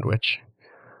breakfast sandwich.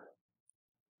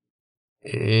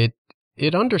 It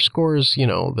underscores,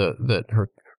 that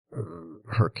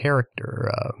her character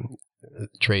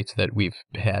traits that we've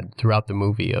had throughout the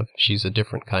movie of she's a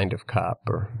different kind of cop,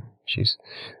 or she's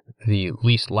the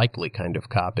least likely kind of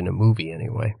cop in a movie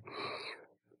anyway.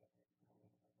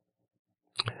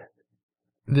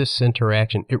 This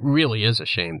interaction, it really is a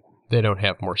shame they don't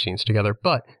have more scenes together,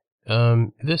 but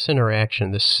this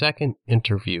interaction, the second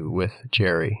interview with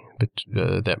Jerry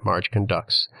that Marge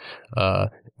conducts,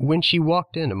 when she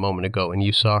walked in a moment ago and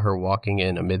you saw her walking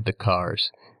in amid the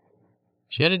cars,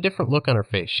 she had a different look on her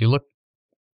face. She looked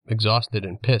exhausted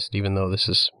and pissed, even though this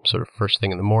is sort of first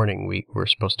thing in the morning we were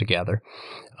supposed to gather.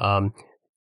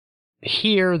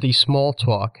 Here, the small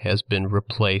talk has been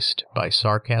replaced by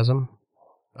sarcasm.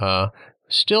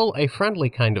 Still a friendly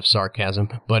kind of sarcasm,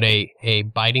 but a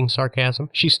biting sarcasm.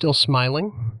 She's still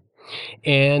smiling.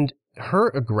 And her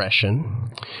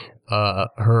aggression, a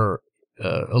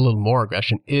little more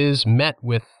aggression, is met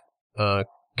with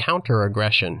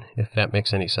counter-aggression, if that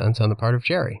makes any sense, on the part of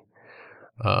Jerry.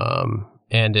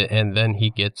 And then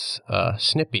he gets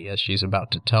snippy as she's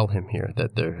about to tell him here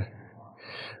that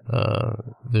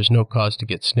there's no cause to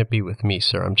get snippy with me,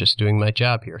 sir. I'm just doing my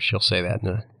job here. She'll say that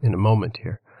in a moment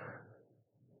here.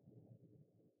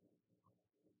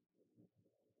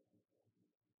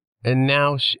 And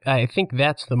now I think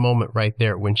that's the moment right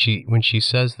there when she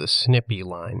says the snippy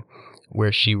line,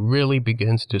 where she really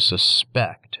begins to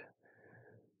suspect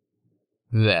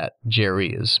that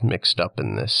Jerry is mixed up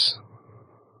in this,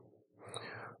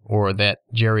 or that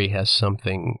Jerry has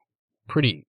something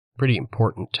pretty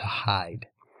important to hide.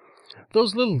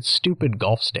 Those little stupid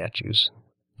golf statues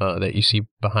that you see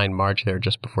behind Marge there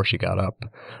just before she got up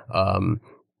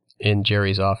in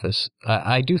Jerry's office,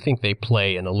 I do think they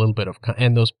play in a little bit of...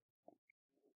 And those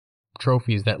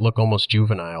trophies that look almost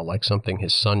juvenile, like something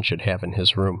his son should have in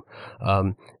his room.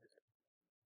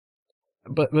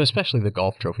 But especially the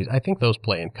golf trophies, I think those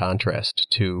play in contrast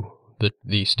to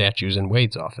the statues in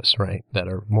Wade's office, right? That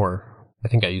are more, I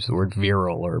think I used the word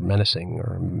virile or menacing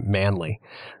or manly.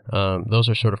 Those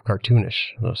are sort of cartoonish,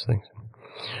 those things.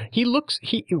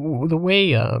 The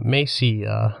way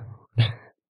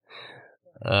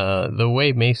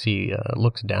Macy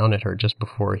looks down at her just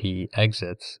before he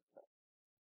exits,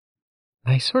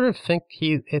 I sort of think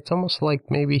it's almost like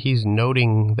maybe he's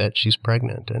noting that she's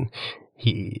pregnant, and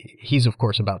he's of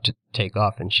course about to take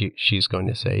off, and she's going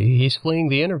to say he's fleeing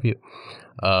the interview.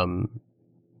 I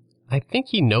think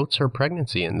he notes her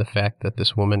pregnancy and the fact that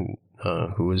this woman,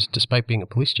 who is, despite being a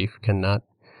police chief, cannot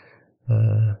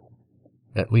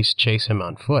at least chase him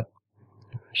on foot.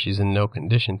 She's in no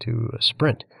condition to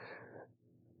sprint.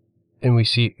 And we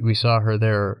saw her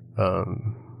there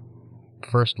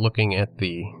first looking at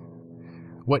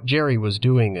what Jerry was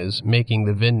doing is making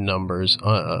the VIN numbers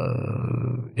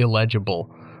illegible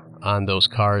on those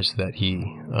cars that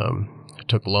he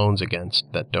took loans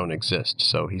against that don't exist.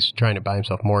 So he's trying to buy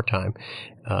himself more time.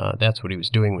 That's what he was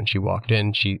doing when she walked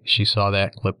in. She saw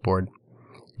that clipboard.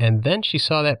 And then she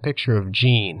saw that picture of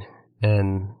Jean.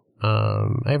 And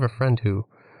I have a friend who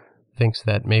thinks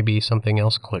that maybe something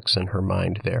else clicks in her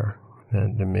mind there.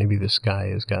 And maybe this guy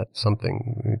has got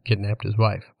something, kidnapped his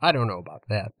wife. I don't know about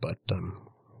that, but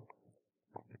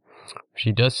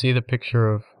she does see the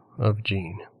picture of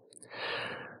Jean.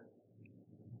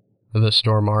 The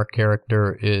Stormare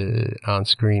character is on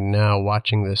screen now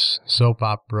watching this soap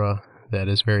opera that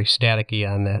is very staticky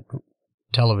on that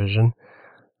television.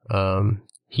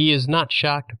 He is not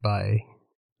shocked by,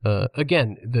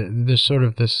 again, there's sort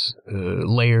of this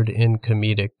layered in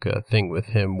comedic thing with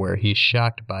him where he's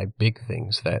shocked by big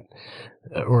things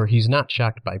or he's not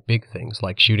shocked by big things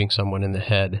like shooting someone in the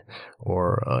head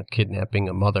or kidnapping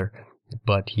a mother.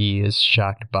 But he is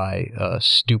shocked by a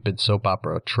stupid soap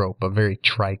opera trope, a very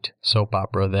trite soap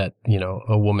opera that,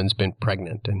 a woman's been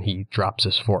pregnant and he drops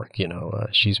his fork,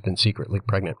 she's been secretly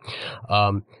pregnant.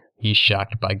 He's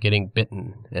shocked by getting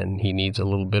bitten and he needs a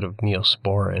little bit of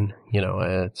Neosporin,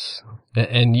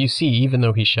 and you see, even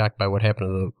though he's shocked by what happened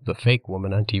to the fake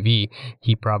woman on TV,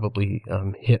 he probably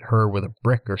hit her with a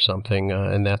brick or something,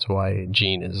 and that's why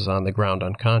Jean is on the ground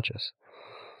unconscious.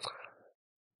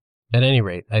 At any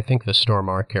rate, I think the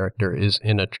Stormare character is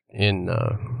in a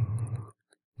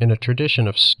tradition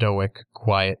of stoic,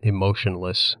 quiet,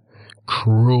 emotionless,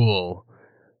 cruel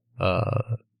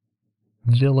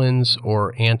villains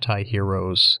or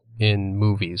anti-heroes in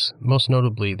movies. Most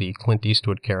notably, the Clint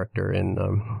Eastwood character in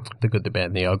The Good, the Bad,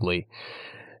 and the Ugly,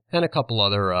 and a couple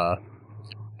other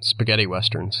spaghetti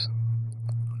westerns.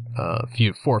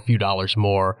 For a few dollars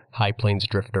more, High Plains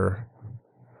Drifter.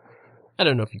 I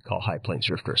don't know if you call High Plains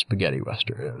Drifter a spaghetti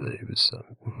western. It was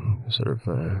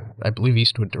I believe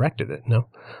Eastwood directed it, no?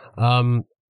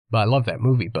 But I love that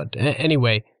movie. But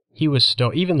anyway, he was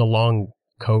even the long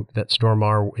coat that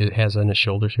Stormare has on his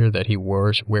shoulders here that he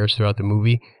wears throughout the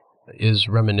movie is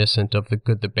reminiscent of The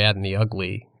Good, the Bad, and the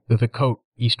Ugly. The coat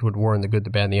Eastwood wore in The Good, the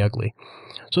Bad, and the Ugly.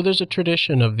 So there's a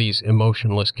tradition of these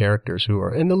emotionless characters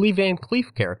and the Lee Van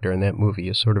Cleef character in that movie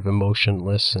is sort of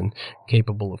emotionless and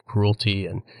capable of cruelty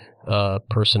and a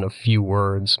person of few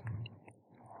words.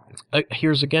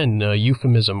 Here's again a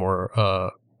euphemism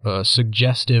or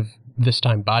suggestive, this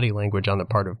time body language on the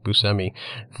part of Buscemi,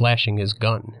 flashing his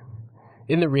gun.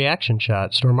 In the reaction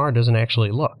shot, Stormare doesn't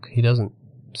actually look. He doesn't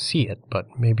see it,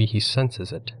 but maybe he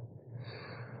senses it.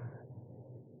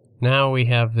 Now we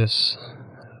have this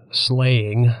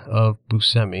slaying of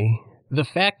Buscemi. The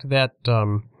fact that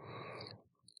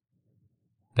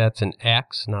that's an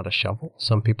axe, not a shovel.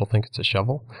 Some people think it's a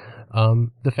shovel.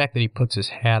 The fact that he puts his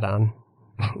hat on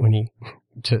when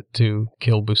to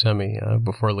kill Buscemi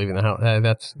before leaving the house,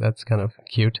 that's kind of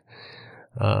cute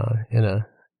in a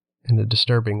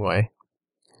disturbing way.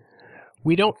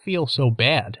 We don't feel so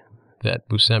bad that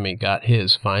Buscemi got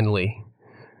his finally,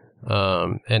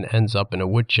 and ends up in a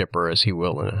wood chipper, as he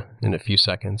will in a few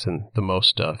seconds, in the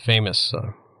most famous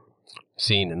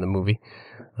scene in the movie.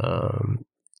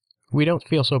 We don't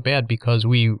feel so bad because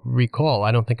we recall,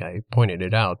 I don't think I pointed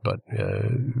it out, but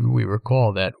we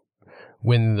recall that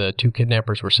when the two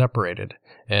kidnappers were separated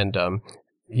and,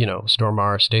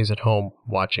 Stormare stays at home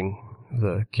watching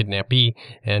the kidnappee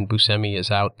and Buscemi is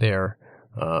out there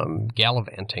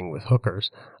gallivanting with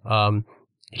hookers,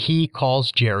 he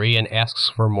calls Jerry and asks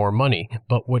for more money.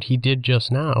 But what he did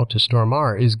just now to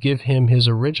Stormare is give him his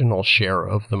original share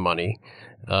of the money,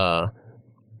 and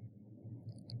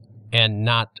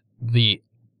not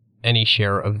any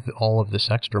share of all of this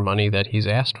extra money that he's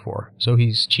asked for. So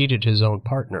he's cheated his own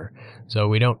partner. So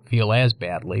we don't feel as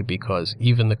badly because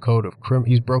even the code of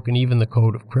he's broken even the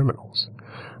code of criminals.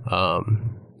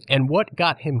 And what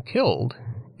got him killed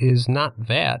is not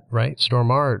that, right?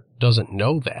 Stormare doesn't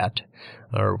know that,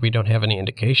 or we don't have any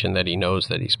indication that he knows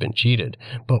that he's been cheated.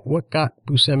 But what got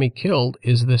Buscemi killed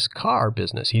is this car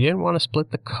business. He didn't want to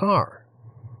split the car.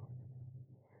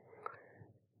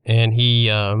 And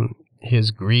his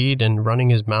greed and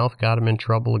running his mouth got him in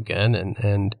trouble again,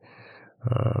 and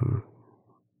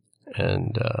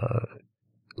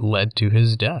led to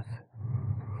his death.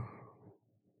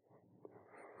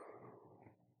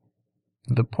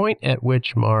 The point at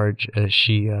which Marge, as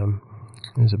she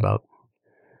is about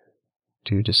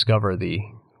to discover the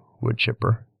wood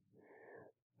chipper,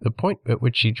 the point at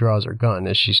which she draws her gun,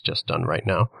 as she's just done right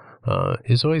now,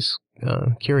 is always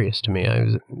curious to me.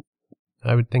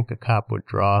 I would think a cop would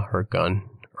draw her gun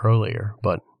earlier,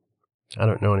 but I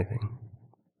don't know anything.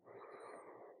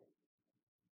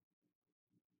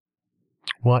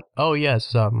 What? Oh,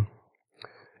 yes. No.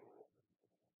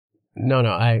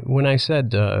 When I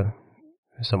said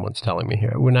someone's telling me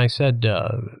here. When I said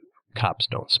cops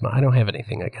don't smile, I don't have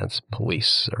anything against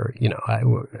police, or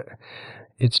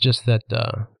it's just that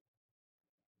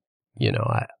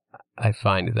I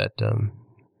find that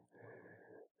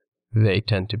they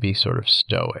tend to be sort of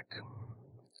stoic.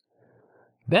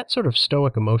 That sort of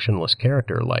stoic, emotionless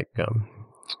character, like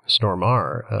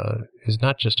Stormare, is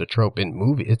not just a trope in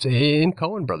movies. It's in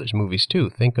Coen Brothers movies too.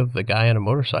 Think of the guy on a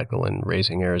motorcycle in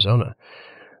Raising Arizona.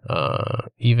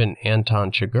 Even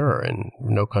Anton Chigurh in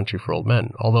No Country for Old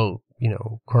Men. Although,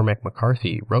 Cormac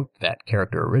McCarthy wrote that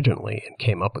character originally and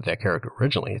came up with that character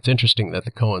originally. It's interesting that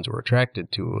the Coens were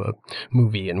attracted to a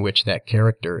movie in which that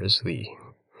character is the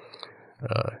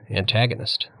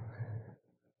antagonist.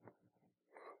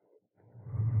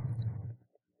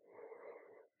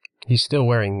 He's still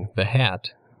wearing the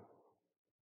hat.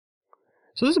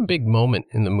 So this is a big moment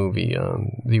in the movie,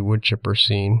 the wood chipper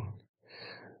scene.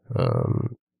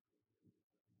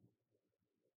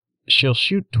 She'll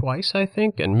shoot twice, I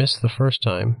think, and miss the first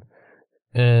time.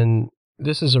 And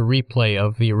this is a replay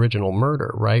of the original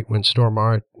murder, right? When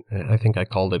Stormare, I think I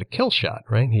called it a kill shot,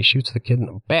 right? He shoots the kid in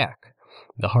the back,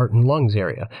 the heart and lungs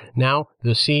area. Now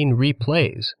the scene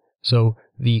replays. So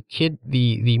the kid,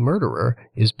 the murderer,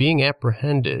 is being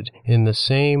apprehended in the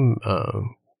same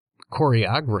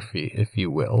choreography, if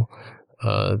you will,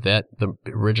 that the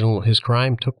original, his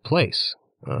crime took place.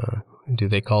 Do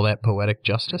they call that poetic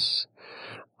justice?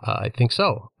 I think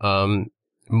so.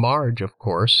 Marge, of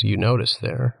course, you notice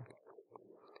there,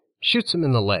 shoots him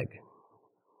in the leg,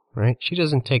 right? She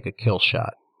doesn't take a kill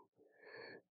shot.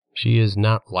 She is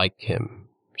not like him.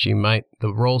 She might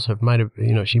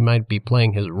be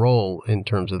playing his role in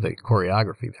terms of the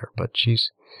choreography there, but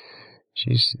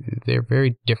they're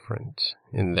very different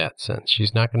in that sense.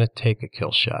 She's not going to take a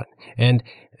kill shot. And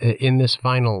in this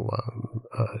final,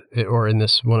 or in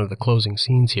this one of the closing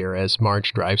scenes here, as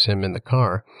Marge drives him in the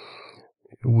car,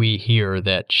 we hear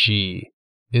that she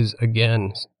is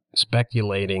again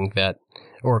speculating that,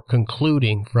 or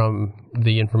concluding from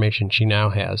the information she now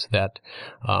has, that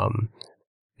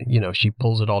she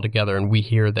pulls it all together, and we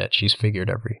hear that she's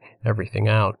figured everything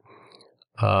out.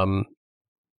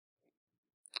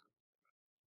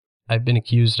 I've been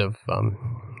accused of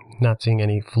not seeing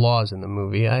any flaws in the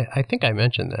movie. I think I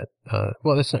mentioned that.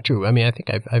 Well, that's not true. I mean, I think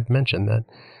I've mentioned that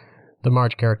the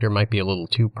Marge character might be a little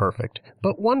too perfect.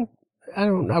 But I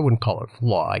wouldn't call it a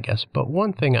flaw, I guess. But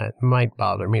one thing that might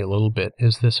bother me a little bit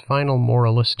is this final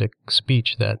moralistic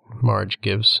speech that Marge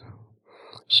gives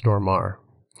Stormare.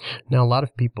 Now, a lot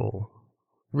of people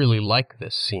really like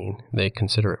this scene. They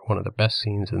consider it one of the best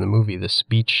scenes in the movie, the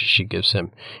speech she gives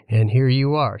him. And here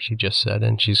you are, she just said,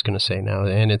 and she's going to say now,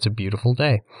 and it's a beautiful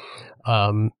day.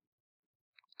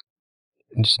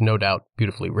 It's no doubt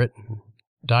beautifully written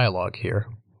dialogue here.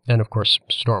 And of course,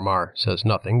 Stormare says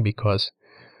nothing because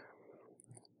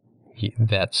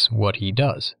that's what he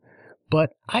does.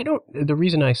 But the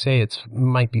reason I say it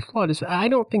might be flawed is I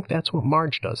don't think that's what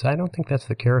Marge does. I don't think that's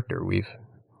the character we've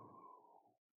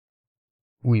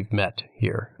met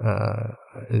here,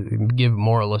 give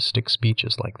moralistic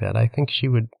speeches like that. I think she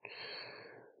would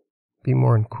be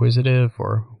more inquisitive,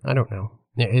 or I don't know.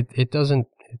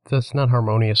 That's not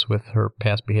harmonious with her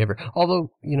past behavior.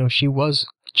 Although, she was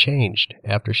changed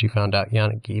after she found out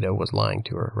Yanagita was lying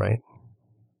to her, right?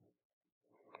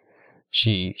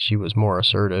 She was more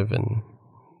assertive, and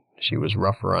she was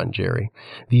rougher on Jerry.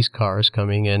 These cars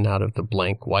coming in out of the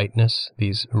blank whiteness,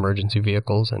 these emergency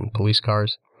vehicles and police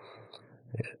cars,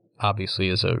 obviously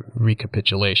is a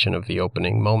recapitulation of the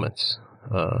opening moments,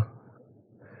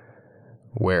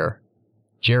 where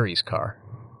Jerry's car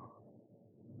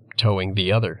towing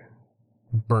the other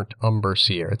burnt umber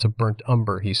Sierra. It's a burnt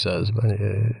umber, he says, but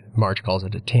Marge calls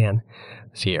it a tan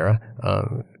Sierra.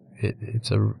 It's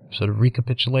a sort of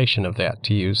recapitulation of that,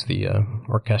 to use the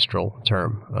orchestral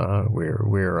term.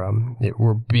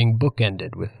 We're being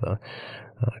bookended with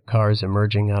cars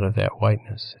emerging out of that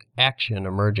whiteness, action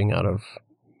emerging out of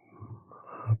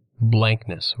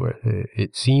blankness, where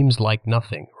it seems like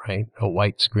nothing, right? A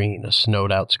white screen, a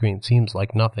snowed out screen, seems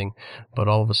like nothing, but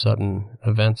all of a sudden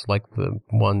events like the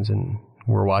ones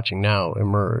we're watching now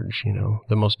emerge.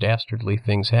 The most dastardly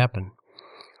things happen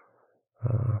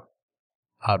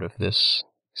out of this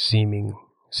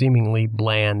seemingly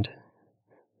bland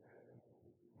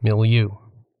milieu.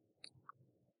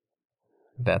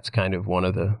 That's kind of one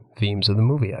of the themes of the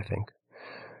movie, I think.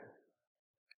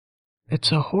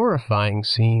 It's a horrifying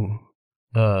scene,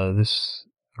 this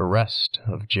arrest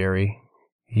of Jerry.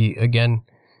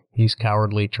 He's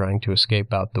cowardly, trying to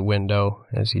escape out the window,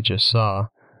 as he just saw.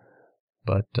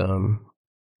 But,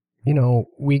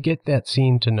 we get that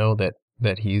scene to know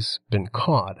that he's been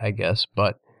caught, I guess,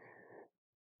 but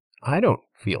I don't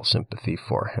feel sympathy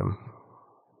for him.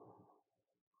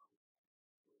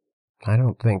 I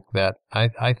don't think that...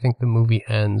 I think the movie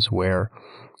ends where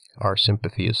our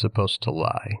sympathy is supposed to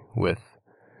lie, with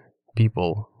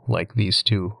people like these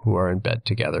two who are in bed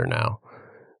together now.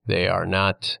 They are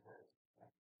not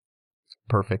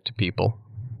perfect people,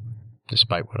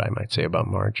 despite what I might say about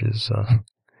Marge's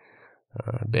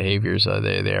behaviors.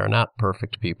 They are not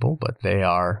perfect people, but they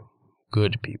are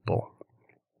good people.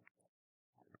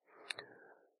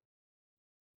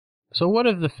 So what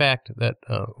of the fact that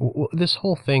this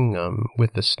whole thing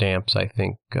with the stamps, I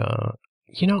think,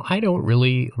 I don't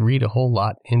really read a whole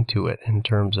lot into it in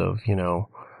terms of,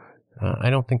 I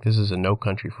don't think this is a No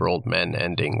Country for Old Men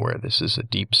ending where this is a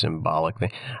deep symbolic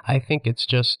thing. I think it's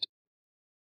just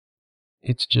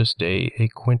a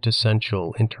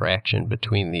quintessential interaction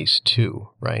between these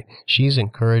two, right? She's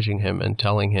encouraging him and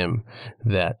telling him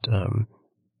that,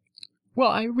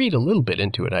 I read a little bit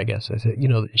into it, I guess. I said,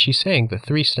 she's saying the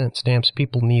 3-cent stamps,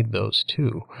 people need those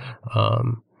too.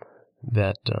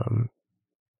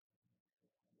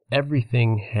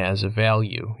 Everything has a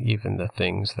value, even the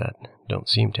things that don't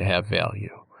seem to have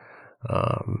value.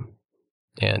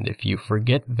 And if you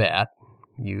forget that,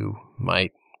 you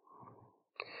might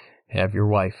have your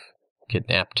wife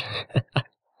kidnapped.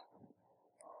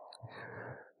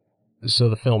 So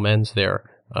the film ends there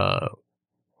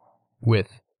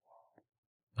with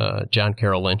John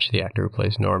Carroll Lynch, the actor who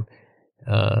plays Norm.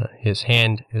 His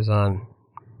hand is on,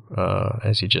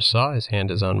 as you just saw, his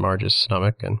hand is on Marge's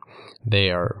stomach, and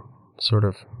they are sort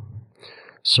of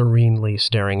serenely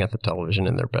staring at the television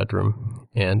in their bedroom.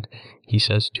 And he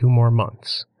says 2 more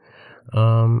months.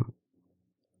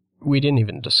 We didn't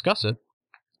even discuss it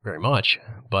very much,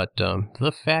 but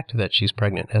the fact that she's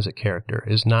pregnant as a character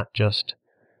is not just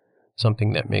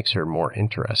something that makes her more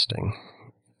interesting.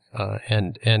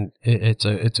 And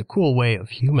it's a cool way of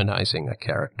humanizing a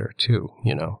character too,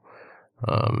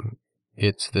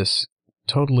 it's this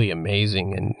totally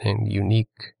amazing and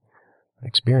unique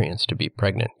experience to be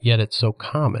pregnant, yet it's so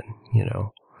common,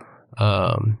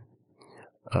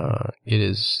 it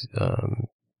is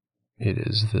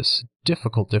this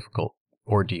difficult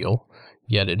ordeal,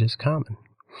 yet it is common.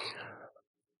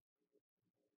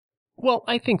 Well,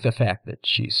 I think the fact that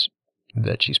she's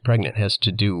pregnant has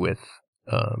to do with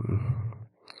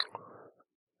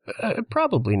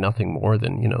probably nothing more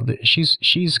than,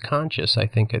 she's conscious, I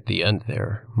think, at the end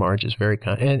there. Marge is very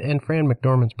conscious. And Fran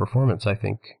McDormand's performance, I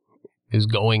think, is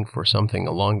going for something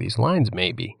along these lines,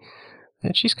 maybe.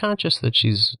 And she's conscious that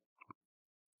she's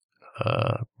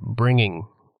bringing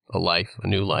a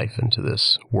new life into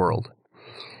this world.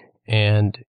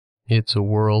 And it's a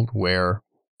world where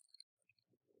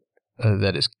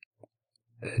that is,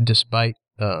 despite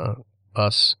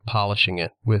us polishing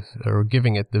it or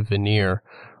giving it the veneer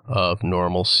of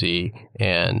normalcy,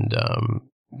 and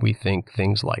we think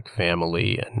things like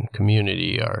family and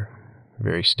community are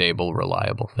very stable,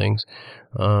 reliable things.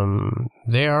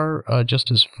 They are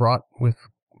just as fraught with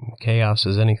chaos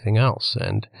as anything else,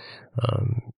 and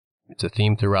it's a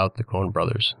theme throughout the Coen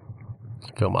brothers'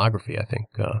 filmography, I think.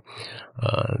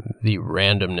 The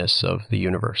randomness of the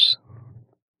universe,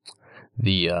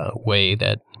 the way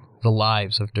that the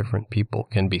lives of different people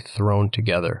can be thrown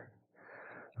together.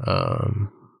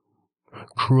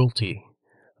 Cruelty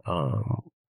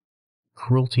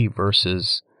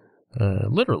versus,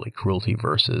 literally cruelty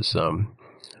versus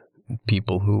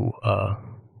people who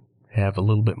have a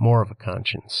little bit more of a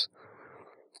conscience.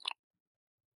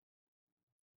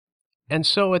 And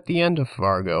so at the end of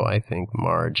Fargo, I think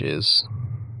Marge is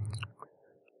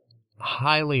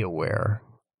highly aware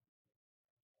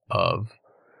of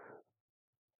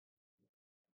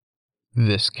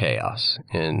this chaos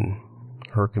in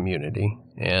her community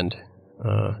and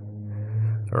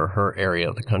or her area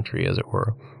of the country, as it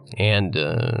were, and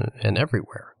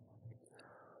everywhere.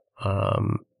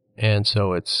 And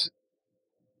so it's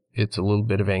a little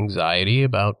bit of anxiety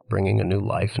about bringing a new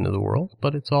life into the world,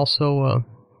 but it's also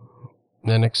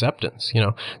an acceptance.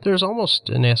 There's almost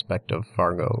an aspect of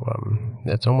Fargo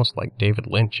that's almost like David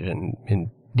Lynch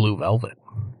in Blue Velvet.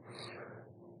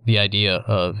 The idea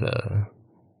of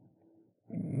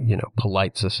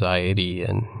polite society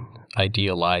and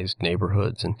idealized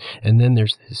neighborhoods, and then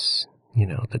there's this,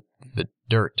 the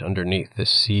dirt underneath,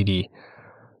 this seedy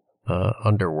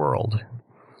underworld.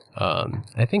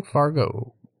 I think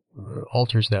Fargo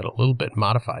alters that a little bit,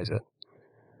 modifies it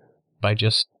by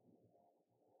just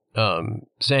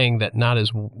saying that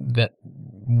that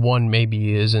one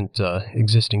maybe isn't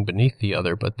existing beneath the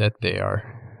other, but that they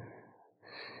are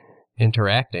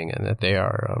interacting, and that they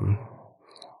are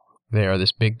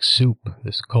this big soup,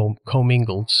 this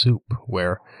commingled soup,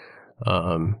 where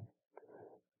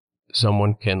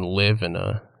someone can live in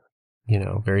a,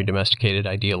 very domesticated,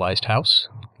 idealized house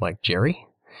like Jerry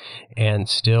and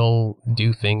still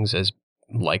do things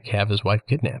like have his wife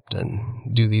kidnapped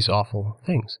and do these awful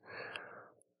things.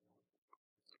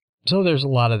 So there's a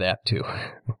lot of that too.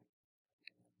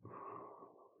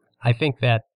 I think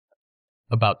that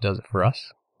about does it for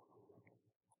us.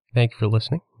 Thank you for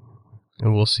listening,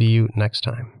 and we'll see you next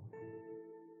time.